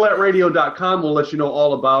it's timgillettradio.com. We'll let you know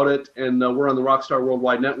all about it. And we're on the Rockstar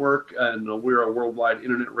Worldwide Network, and we're a worldwide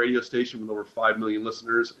internet radio station with over 5 million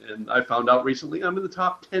listeners. And I found out recently I'm in the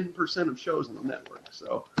top 10% of shows on the network.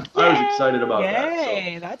 So I was excited about that.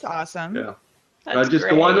 Yay, that's awesome. Yeah. That's just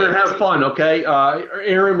great. Go on there and have fun, okay?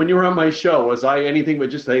 Aaron, when you were on my show, was I anything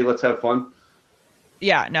but just, hey, let's have fun?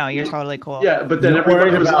 Yeah, no, you're totally cool. Yeah, but then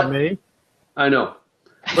everybody was about like, me. I know.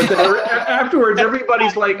 But then afterwards,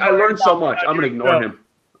 everybody's like, I learned so much. I'm going to ignore him.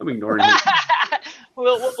 I'm ignoring him.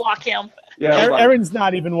 We'll block him. Yeah, Erin's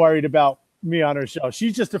not even worried about me on her show.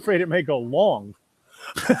 She's just afraid it may go long.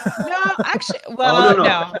 No, actually, well,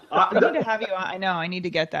 no. I need to have you on. I know, I need to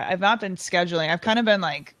get that. I've not been scheduling. I've kind of been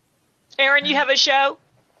like, Aaron, you have a show?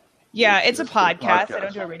 Yeah, it's a podcast. I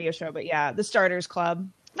don't do a radio show, but yeah, the Starters Club.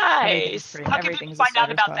 Nice. How can people find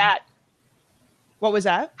out about that? What was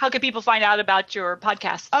that? How can people find out about your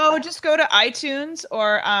podcast? Oh, just go to iTunes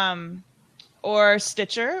or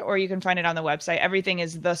Stitcher, or you can find it on the website. Everything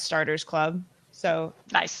is The Starters Club. So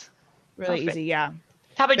nice. Really easy, yeah.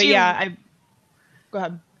 How about you? Yeah, go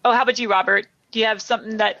ahead. Oh, how about you, Robert? Do you have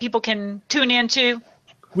something that people can tune into?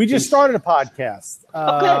 We just started a podcast.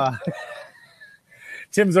 Good.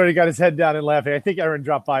 Tim's already got his head down and laughing. I think Erin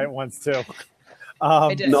dropped by it once too.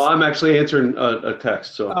 No, I'm actually answering a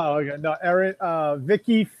text. So. Oh, okay. No, Erin,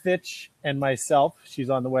 Vicky, Fitch, and myself, she's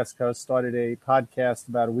on the West Coast, started a podcast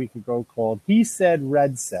about a week ago called He Said,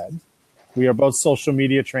 Red Said. We are both social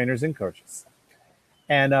media trainers and coaches.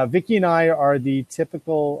 And Vicky and I are the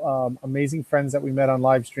typical amazing friends that we met on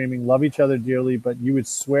live streaming, love each other dearly, but you would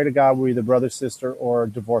swear to God we're either brother, sister, or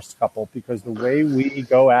divorced couple, because the way we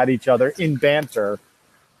go at each other in banter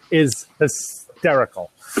is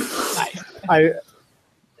hysterical.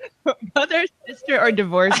 Brother, sister, or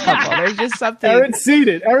divorced couple. There's just something. Erin's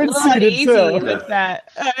seated. Erin's seated easy too. with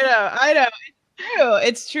that. I know. true.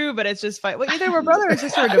 It's true, but it's just fine. Well, either we're brother or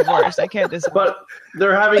sister or divorced. I can't decide. But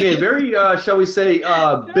they're having a very, shall we say,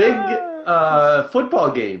 big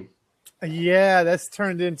football game. Yeah, that's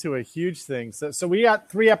turned into a huge thing. So we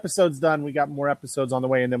got 3 episodes done. We got more episodes on the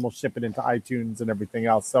way, and then we'll ship it into iTunes and everything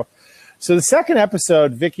else. So the second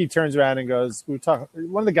episode, Vicky turns around and goes,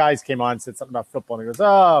 one of the guys came on and said something about football, and he goes,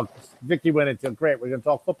 oh, Vicky went into, great, we're going to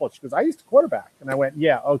talk football. She goes, I used to quarterback. And I went,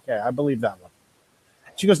 yeah, okay, I believe that one.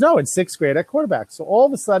 She goes, no, in 6th grade at quarterback. So all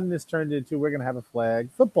of a sudden this turned into, we're going to have a flag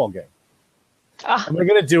football game. And we're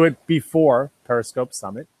going to do it before Periscope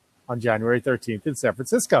Summit on January 13th in San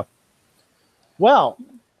Francisco. Well,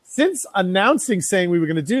 since announcing saying we were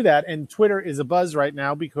going to do that, and Twitter is abuzz right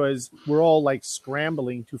now because we're all like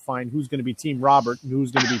scrambling to find who's going to be Team Robert and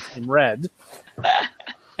who's going to be Team Red.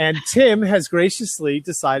 And Tim has graciously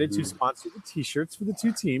decided to sponsor the T-shirts for the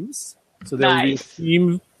 2 teams. So there will be a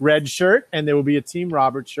Team Red shirt and there will be a Team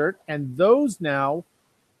Robert shirt. And those now,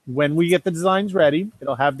 when we get the designs ready,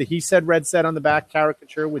 it'll have the He Said Red Said on the back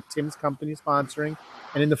caricature with Tim's company sponsoring.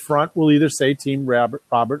 And in the front, we'll either say Team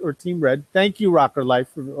Robert or Team Red. Thank you, Rocker Life.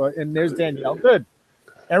 And there's Danielle. Good.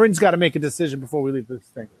 Erin's got to make a decision before we leave this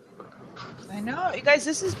thing. I know. You guys,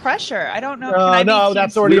 this is pressure. I don't know. No,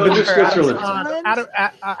 that's already been Switzerland.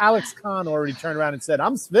 Alex Kahn already turned around and said,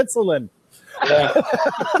 I'm Switzerland.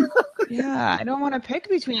 Yeah, I don't want to pick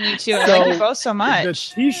between you two. I like you both so much. The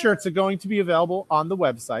T-shirts are going to be available on the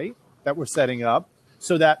website that we're setting up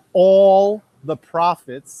so that all the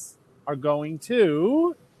profits are going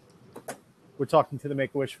to, we're talking to the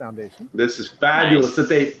Make-A-Wish Foundation. This is fabulous.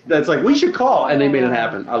 That's like, we should call, and they made it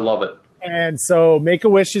happen. I love it. And so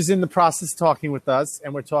Make-A-Wish is in the process of talking with us,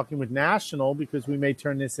 and we're talking with National because we may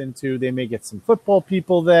turn this into, they may get some football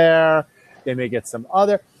people there, they may get some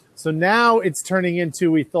other. So now it's turning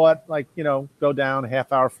into, we thought, like, go down a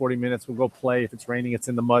half hour, 40 minutes, we'll go play. If it's raining, it's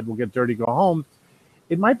in the mud, we'll get dirty, go home.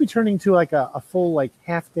 It might be turning to like a full like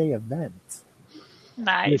half-day event.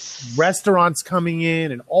 Nice. With restaurants coming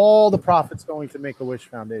in and all the profits going to Make-A-Wish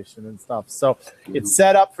Foundation and stuff. So it's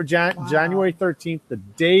set up for January 13th, the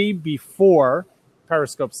day before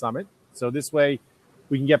Periscope Summit. So this way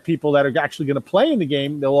we can get people that are actually going to play in the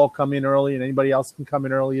game. They'll all come in early, and anybody else can come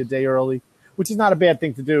in early, a day early, which is not a bad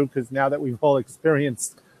thing to do because now that we've all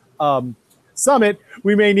experienced Summit,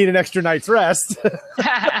 we may need an extra night's rest.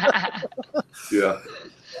 Yeah.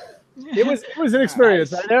 It was an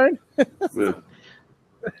experience, right, Erin? Yeah.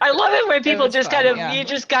 I love it when people just fun, kind of, yeah. you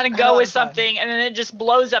just kind of go with something and then it just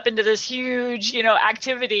blows up into this huge,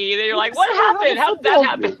 activity. You're like, what happened? How did that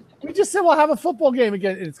happen? We just said we'll have a football game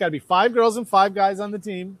again. It's got to be 5 girls and 5 guys on the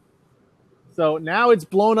team. So now it's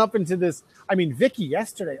blown up into this. I mean, Vicky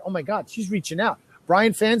yesterday, oh my God, she's reaching out.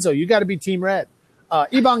 Brian Fanzo, you got to be Team Red.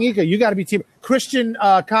 Ibang Ika, you got to be Team Christian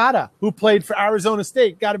Kata, who played for Arizona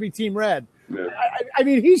State, got to be Team Red. Yeah. I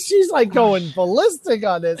mean, she's like going ballistic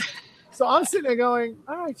on this. So I'm sitting there going,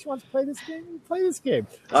 all right, she wants to play this game? Play this game.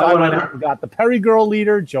 So I went out and got the Perry girl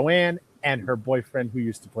leader, Joanne, and her boyfriend who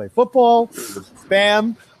used to play football,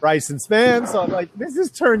 Spam, Rice and Spam. So I'm like, this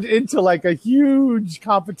has turned into like a huge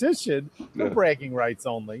competition for bragging rights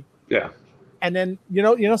only. Yeah. And then,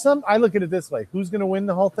 something? I look at it this way. Who's going to win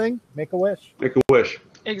the whole thing? Make-A-Wish. Make-A-Wish.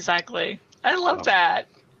 Exactly. I love that.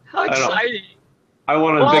 How exciting. I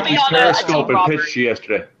wanted Vicky's Periscope and pitched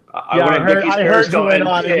yesterday. I heard you went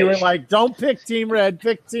on and you were like, don't pick Team Red,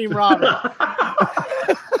 pick Team Robert.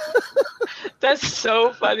 That's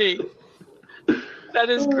so funny. That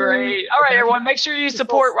is great. All right, everyone, make sure you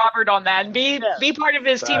support Robert on that and be part of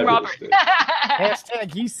his Team Robert.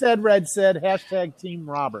 Hashtag He Said Red Said, hashtag Team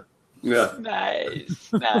Robert. Yeah. Nice.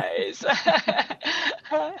 I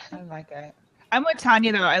like it. I'm with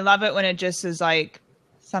Tanya, though. I love it when it just is like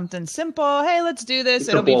something simple. Hey, let's do this.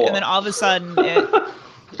 It'll be, and then all of a sudden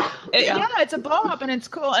it's a blow up and it's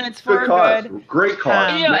cool and it's for good. Great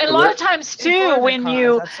cause. And a lot of times too, when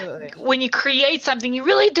you create something, you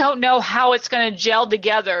really don't know how it's going to gel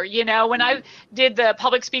together. When I did the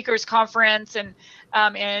public speakers conference and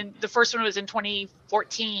the first one was in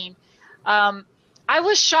 2014. I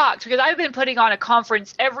was shocked because I've been putting on a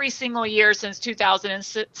conference every single year since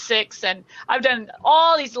 2006, and I've done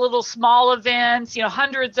all these little small events,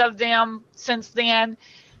 hundreds of them since then.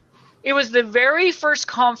 It was the very first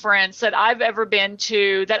conference that I've ever been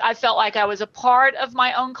to that I felt like I was a part of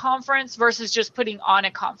my own conference versus just putting on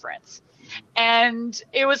a conference. And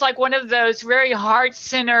it was like one of those very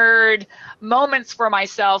heart-centered moments for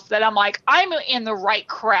myself that I'm like, I'm in the right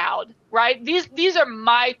crowd, right? These are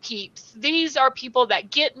my peeps. These are people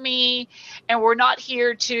that get me, and we're not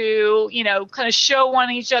here to, kind of show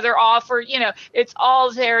one each other off, or, it's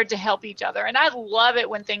all there to help each other. And I love it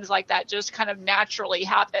when things like that just kind of naturally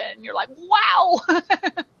happen. You're like, wow.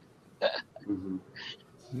 Mm-hmm.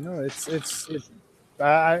 No, it's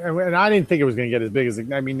and I didn't think it was going to get as big as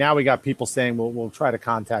it. I mean, now we got people saying we'll try to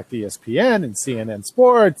contact ESPN and CNN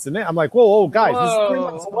Sports, and I'm like, whoa, guys, this is 3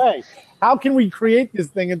 months away. How can we create this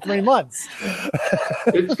thing in 3 months?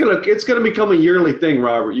 It's gonna become a yearly thing,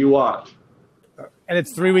 Robert. You watch. And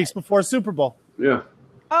it's 3 weeks before Super Bowl. Yeah.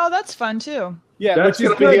 Oh, that's fun too. Yeah, that's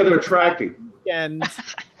gonna be the other attracting. And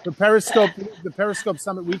the Periscope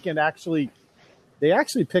Summit weekend they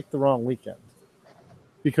actually picked the wrong weekend.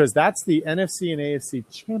 Because that's the NFC and AFC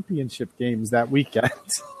championship games that weekend.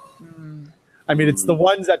 I mean, it's the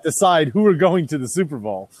ones that decide who are going to the Super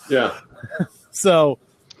Bowl. Yeah. So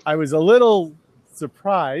I was a little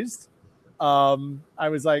surprised. I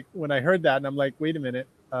was like, when I heard that, and I'm like, wait a minute.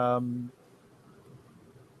 That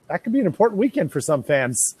could be an important weekend for some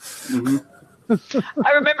fans. Mm-hmm.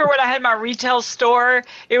 I remember when I had my retail store,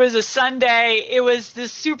 it was a Sunday, it was the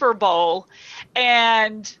Super Bowl,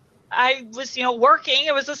 and I was, working.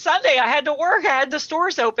 It was a Sunday. I had to work. I had the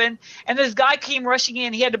stores open, and this guy came rushing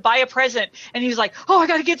in. He had to buy a present, and he was like, "Oh, I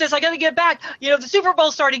got to get this. I got to get back. The Super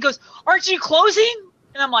Bowl started." He goes, "Aren't you closing?"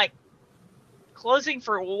 And I'm like, "Closing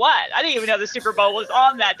for what?" I didn't even know the Super Bowl was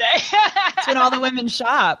on that day. It's when all the women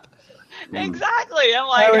shop. Exactly. I'm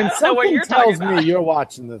like, Aaron, I don't know what you're talking about. me you're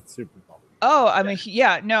watching the Super Bowl. Oh, I mean,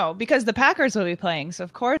 yeah, no, because the Packers will be playing, so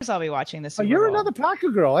of course I'll be watching the Super Bowl. You're another Packer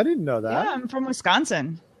girl. I didn't know that. Yeah, I'm from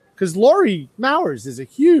Wisconsin. Because Lori Mowers is a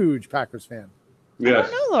huge Packers fan. Yes.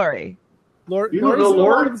 I don't know Lori. You don't know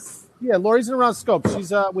Lori? Yeah, Lori's in around Scope.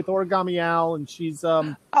 She's with Origami Al, and she's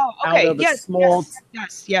okay. out of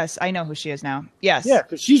Yes, I know who she is now. Yes. Yeah,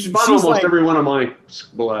 because she's almost like, every one of my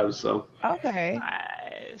blabs. So okay.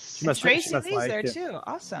 Nice. Tracy Lee's there too.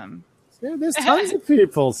 Awesome. Yeah, there's tons of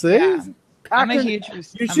people. See, Yeah. Packer, I'm a huge.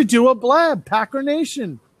 you should do a blab, Packer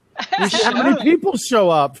Nation. You should have many people show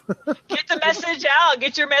up. Get the message out.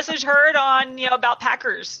 Get your message heard on, about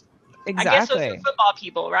Packers. Exactly. I guess those are football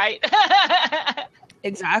people, right?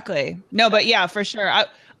 Exactly. No, but yeah, for sure.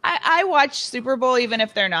 I watch Super Bowl even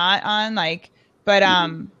if they're not on, but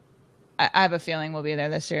I have a feeling we'll be there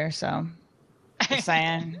this year. So, just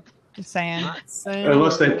saying.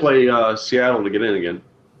 unless they play Seattle to get in again.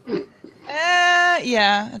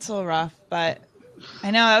 Yeah, it's a little rough, but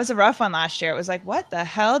I know that was a rough one last year. It was like, what the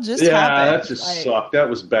hell just happened? happened? Yeah, that just sucked. That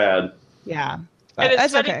was bad. Yeah, but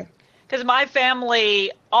that's okay. Because my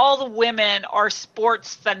family, all the women are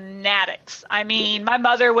sports fanatics. I mean, my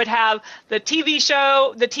mother would have the TV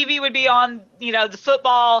show. The TV would be on, the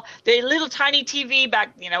football. The little tiny TV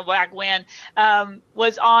back when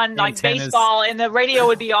was on baseball, and the radio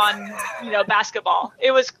would be on, basketball.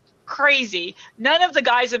 It was crazy. None of the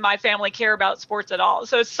guys in my family care about sports at all.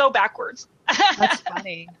 So it's so backwards. That's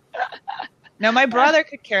funny. No, my brother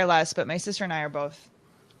could care less, but my sister and I are both.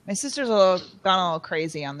 My sister's gone a little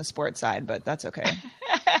crazy on the sports side, but that's okay.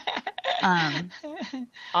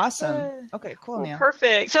 Awesome. Okay, cool, Neil.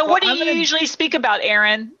 Perfect. So what do you usually speak about,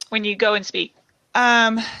 Aaron, when you go and speak?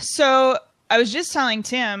 So I was just telling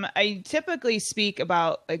Tim, I typically speak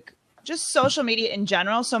about just social media in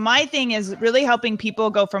general. So my thing is really helping people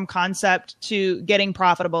go from concept to getting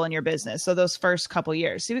profitable in your business. So those first couple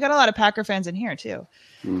years. See, we got a lot of Packer fans in here too.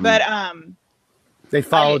 Mm-hmm. But they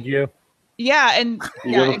followed you. Yeah, and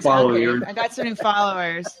exactly. I got some new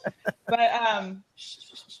followers. But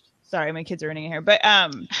sorry, my kids are running in here. But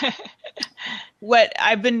what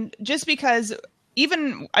I've been, just because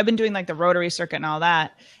even I've been doing the Rotary circuit and all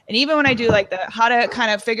that, and even when I do the how to kind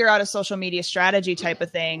of figure out a social media strategy type of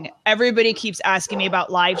thing, everybody keeps asking me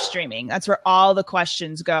about live streaming. That's where all the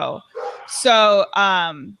questions go. So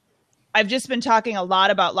I've just been talking a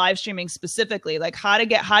lot about live streaming specifically, how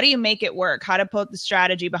do you make it work? How to put the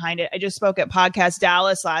strategy behind it. I just spoke at Podcast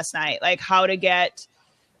Dallas last night, how to get,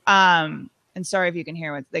 and sorry if you can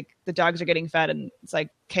hear what, the dogs are getting fed and it's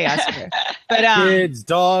chaos here. But kids,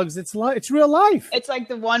 dogs, it's real life. It's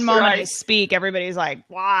the one moment I speak, everybody's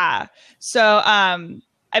wow. So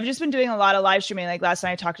I've just been doing a lot of live streaming. Last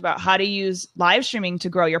night I talked about how to use live streaming to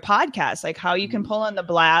grow your podcast, how you can pull in the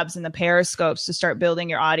blabs and the periscopes to start building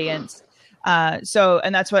your audience. And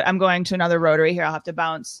that's what I'm going to another Rotary here. I'll have to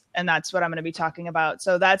bounce. And that's what I'm going to be talking about.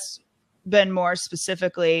 So that's been more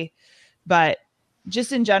specifically, but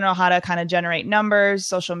just in general, how to kind of generate numbers,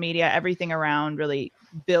 social media, everything around really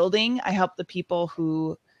building. I help the people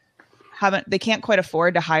who they can't quite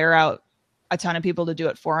afford to hire out a ton of people to do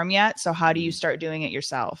it for them yet. So how do you start doing it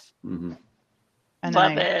yourself? Mm-hmm. And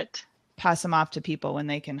Love it. Pass them off to people when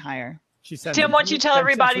they can hire. Tim, why don't you tell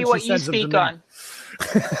everybody what you speak on?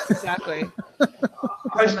 Exactly.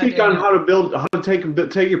 I speak on how to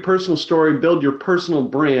take your personal story, build your personal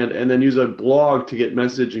brand, and then use a blog to get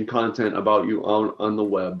message and content about you on the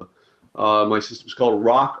web. My system's called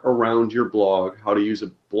Rock Around Your Blog, how to use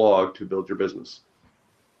a blog to build your business.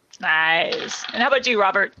 Nice. And how about you,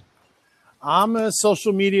 Robert? I'm a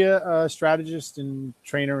social media strategist and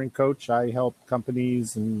trainer and coach. I help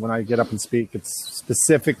companies, and when I get up and speak, it's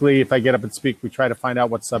specifically, if I get up and speak, we try to find out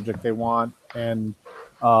what subject they want, and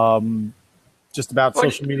just about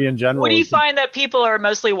social media in general. What do you find that people are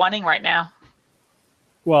mostly wanting right now?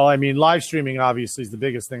 Well, I mean, live streaming obviously is the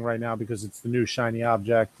biggest thing right now because it's the new shiny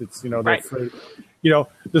object. It's, they're Right. afraid,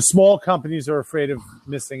 the small companies are afraid of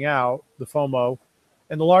missing out, the FOMO,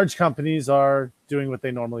 and the large companies are doing what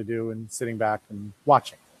they normally do and sitting back and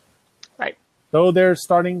watching. Right. Though they're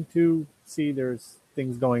starting to see there's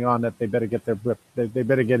things going on that they better get they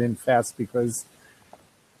better get in fast because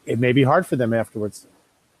it may be hard for them afterwards.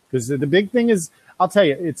 Because the big thing is, I'll tell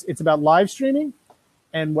you, it's about live streaming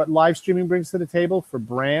and what live streaming brings to the table for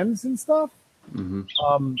brands and stuff.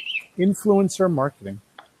 Mm-hmm. Influencer marketing.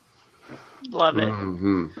 Love it.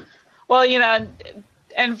 Mm-hmm. Well,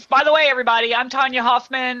 and by the way, everybody, I'm Tanya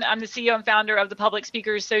Hoffman. I'm the CEO and founder of the Public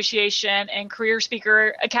Speakers Association and Career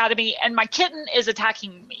Speaker Academy. And my kitten is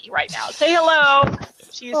attacking me right now. Say hello.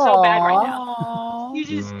 She is so bad right now.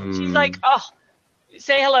 She's like, oh,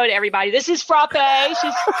 say hello to everybody. This is Frappe.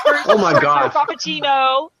 She's Oh my God.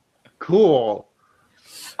 Frappuccino. Cool.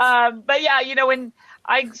 But yeah, when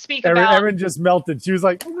I speak about... Erin just melted. She was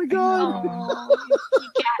like, oh my God.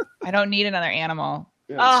 I don't need another animal.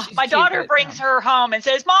 My daughter brings her home and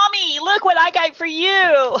says, Mommy, look what I got for you.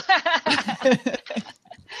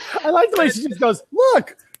 I like the way she just goes,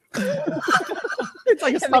 look. It's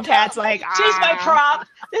like a And the cat's like, She's my prop.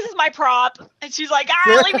 This is my prop. And she's like,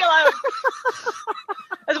 leave me alone.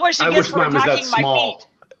 That's what she gets for attacking my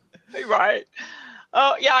feet. Right.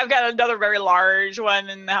 Oh, yeah, I've got another very large one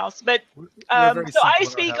in the house. But so I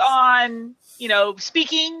speak on,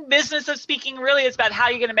 speaking, business of speaking. Really, it's about how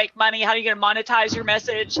you're going to make money, how you're going to monetize your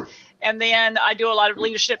message. And then I do a lot of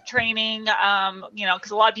leadership training,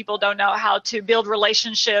 because a lot of people don't know how to build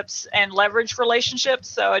relationships and leverage relationships.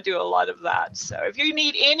 So I do a lot of that. So if you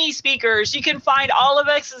need any speakers, you can find all of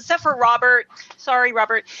us, except for Robert. Sorry,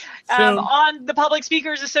 Robert. On the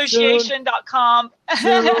publicspeakersassociation.com.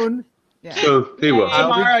 Soon. Yeah. So he will.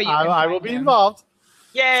 I will be involved.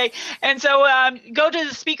 Yay. And so go to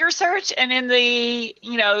the speaker search, and in the,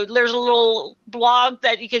 there's a little blog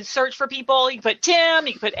that you can search for people. You can put Tim,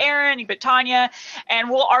 you can put Erin, you can put Tanya,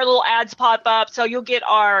 and our little ads pop up. So you'll get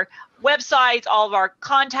our websites, all of our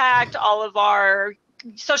contact, all of our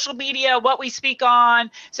social media, what we speak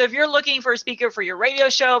on. So if you're looking for a speaker for your radio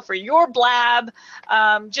show, for your blab,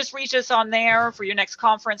 just reach us on there for your next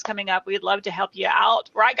conference coming up. We'd love to help you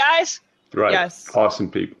out. Right, guys? Right. Yes. Awesome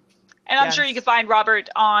people. And I'm sure you can find Robert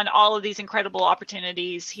on all of these incredible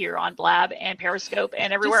opportunities here on Blab and Periscope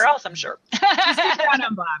and everywhere else, I'm sure. Just search around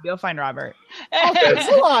on Blab. You'll find Robert. Thanks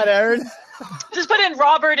a lot, Erin. Just put in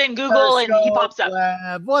Robert in Google and he pops up.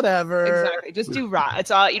 Lab, whatever. Exactly. Just do it's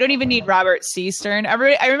all. You don't even need Robert C. Stern. I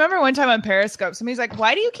remember one time on Periscope, somebody's like,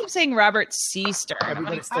 "Why do you keep saying Robert C. Stern?" I'm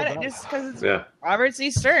like, just because it's Robert C.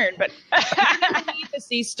 Stern. But you don't need the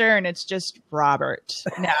C. Stern. It's just Robert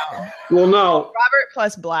now. Well, no. Robert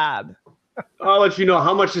plus Blab. I'll let you know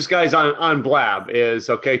how much this guy's on Blab is.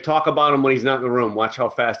 Okay, talk about him when he's not in the room. Watch how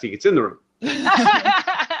fast he gets in the room.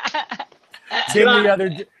 Tim,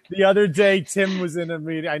 the other day, Tim was in a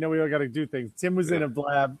meeting. I know we all got to do things. Tim was in a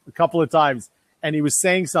Blab a couple of times, and he was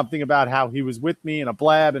saying something about how he was with me in a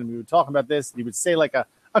Blab, and we were talking about this. And he would say like a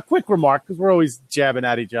quick remark because we're always jabbing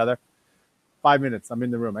at each other. 5 minutes, I'm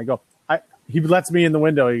in the room. I go, he lets me in the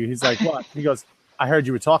window. He's like, what? He goes, I heard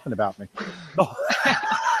you were talking about me. The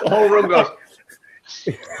whole room goes.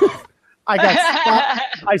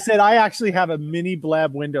 I said, I actually have a mini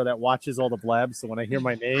Blab window that watches all the Blabs. So when I hear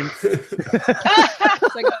my name,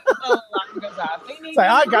 It's like a little alarm goes off. it's like,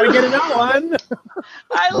 I got to get another one.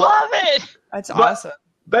 I love it. That's awesome.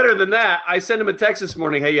 Better than that, I sent him a text this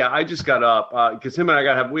morning. Hey, I just got up because him and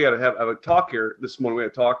I we got to have a talk here this morning. We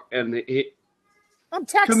had a talk, and I'm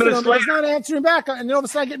texting him, and he's not answering back, and then all of a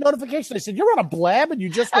sudden I get notification. I said, "You're on a Blab, and you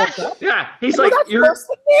just woke up." Yeah, he's like, like, "You're."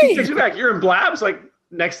 He texts me back. You're in Blabs. Like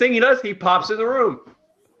next thing he does, he pops in the room.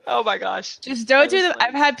 Oh my gosh. Just don't do them.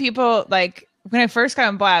 I've had people like when I first got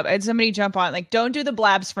on Blab, I had somebody jump on, like, don't do the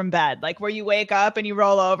blabs from bed, like where you wake up and you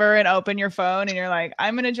roll over and open your phone and you're like,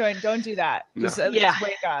 I'm going to join. Don't do that. Just wake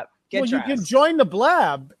up. Get dressed. You can join the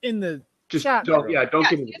Blab in the chat. Don't get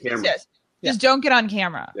in the camera. Just don't get on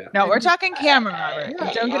camera. Yeah. No, we're talking camera, Robert.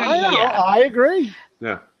 Yeah. Don't get on camera. I agree.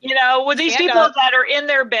 Yeah. You know, with these people that are in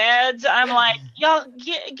their beds, I'm like, y'all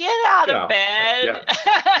get out of bed.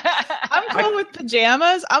 Yeah. I'm cool with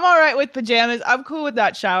pajamas. I'm all right with pajamas. I'm cool with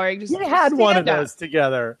not showering. We had one of those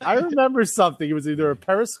together. I remember something. It was either a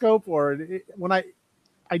Periscope or when I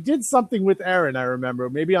did something with Erin, I remember.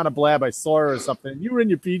 Maybe on a Blab, I saw her or something. You were in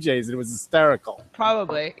your PJs, and it was hysterical.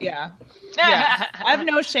 Probably, yeah. Yeah. I have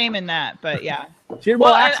no shame in that, but yeah. She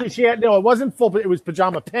had, no, it wasn't full, but it was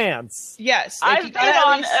pajama pants. Yes. I've been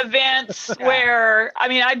on events where, I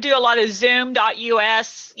mean, I do a lot of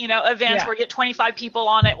Zoom.us, events where we get 25 people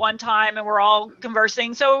on at one time and we're all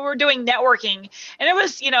conversing. So we're doing networking, and it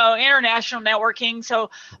was, international networking.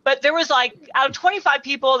 So, but there was like, out of 25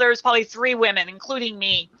 people, there was probably 3 women, including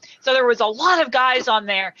me. So there was a lot of guys on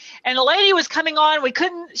there, and a lady was coming on.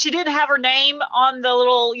 She didn't have her name on the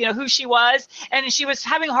little, who she was, and she was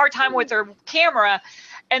having a hard time with her camera.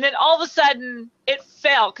 And then all of a sudden it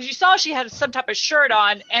fell, because you saw she had some type of shirt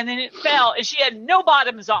on, and then it fell, and she had no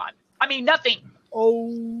bottoms on. I mean, nothing. Oh.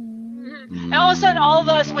 Mm-hmm. And all of a sudden, all of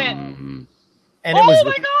us went, and my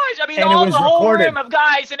gosh. I mean, the whole room of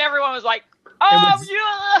guys, and everyone was like,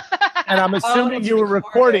 and I'm assuming you were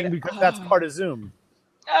recording because that's part of Zoom.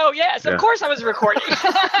 Oh, yes. Of course I was recording.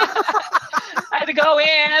 I had to go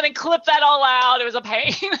in and clip that all out. It was a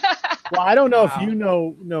pain. Well, I don't know if you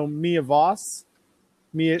know Mia Voss.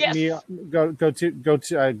 Mia, go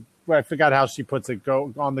to I forgot how she puts it,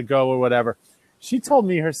 go on the go or whatever. She told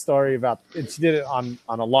me her story about, and she did it on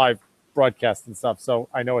a live broadcast and stuff, so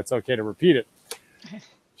I know it's okay to repeat it.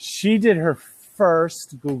 She did her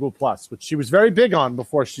first Google Plus, which she was very big on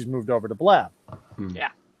before she's moved over to Blab. Yeah.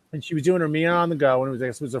 And she was doing her Mia on the go, and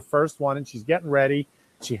it was her first one, and she's getting ready.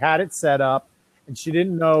 She had it set up, and she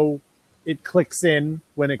didn't know it clicks in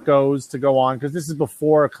when it goes to go on, because this is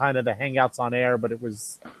before kind of the Hangouts on air, but it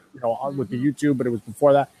was, with the YouTube, but it was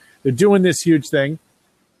before that. They're doing this huge thing.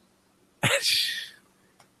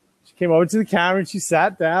 She came over to the camera, and she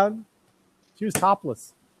sat down. She was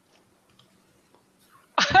topless.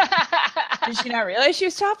 Did she not realize she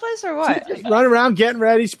was topless or what? She running around getting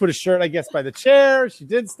ready. She put a shirt, I guess, by the chair. She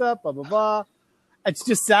did stuff, blah, blah, blah. And she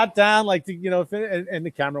just sat down and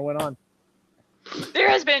the camera went on. There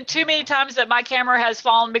has been too many times that my camera has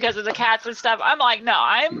fallen because of the cats and stuff. I'm like, no,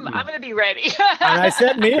 I'm going to be ready. And I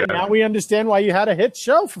said, Mia, now we understand why you had a hit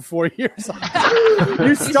show for 4 years.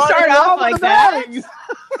 You started off like that.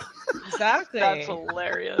 Exactly. That's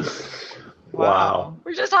hilarious. Wow.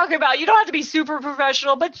 We're just talking about, you don't have to be super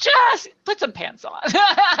professional, but just put some pants on.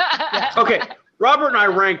 Okay. Robert and I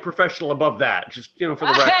rank professional above that, just, for the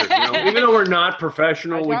record. Even though we're not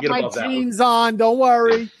professional, we get above that. I got my jeans on, don't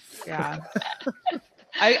worry. Yeah.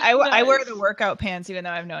 I wear the workout pants even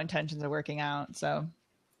though I have no intentions of working out, so.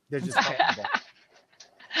 They're just comfortable.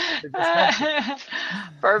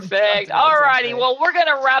 Perfect. All righty. Well, we're going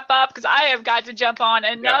to wrap up because I have got to jump on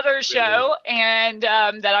another show and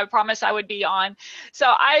that I promised I would be on. So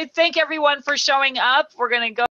I thank everyone for showing up. We're going to go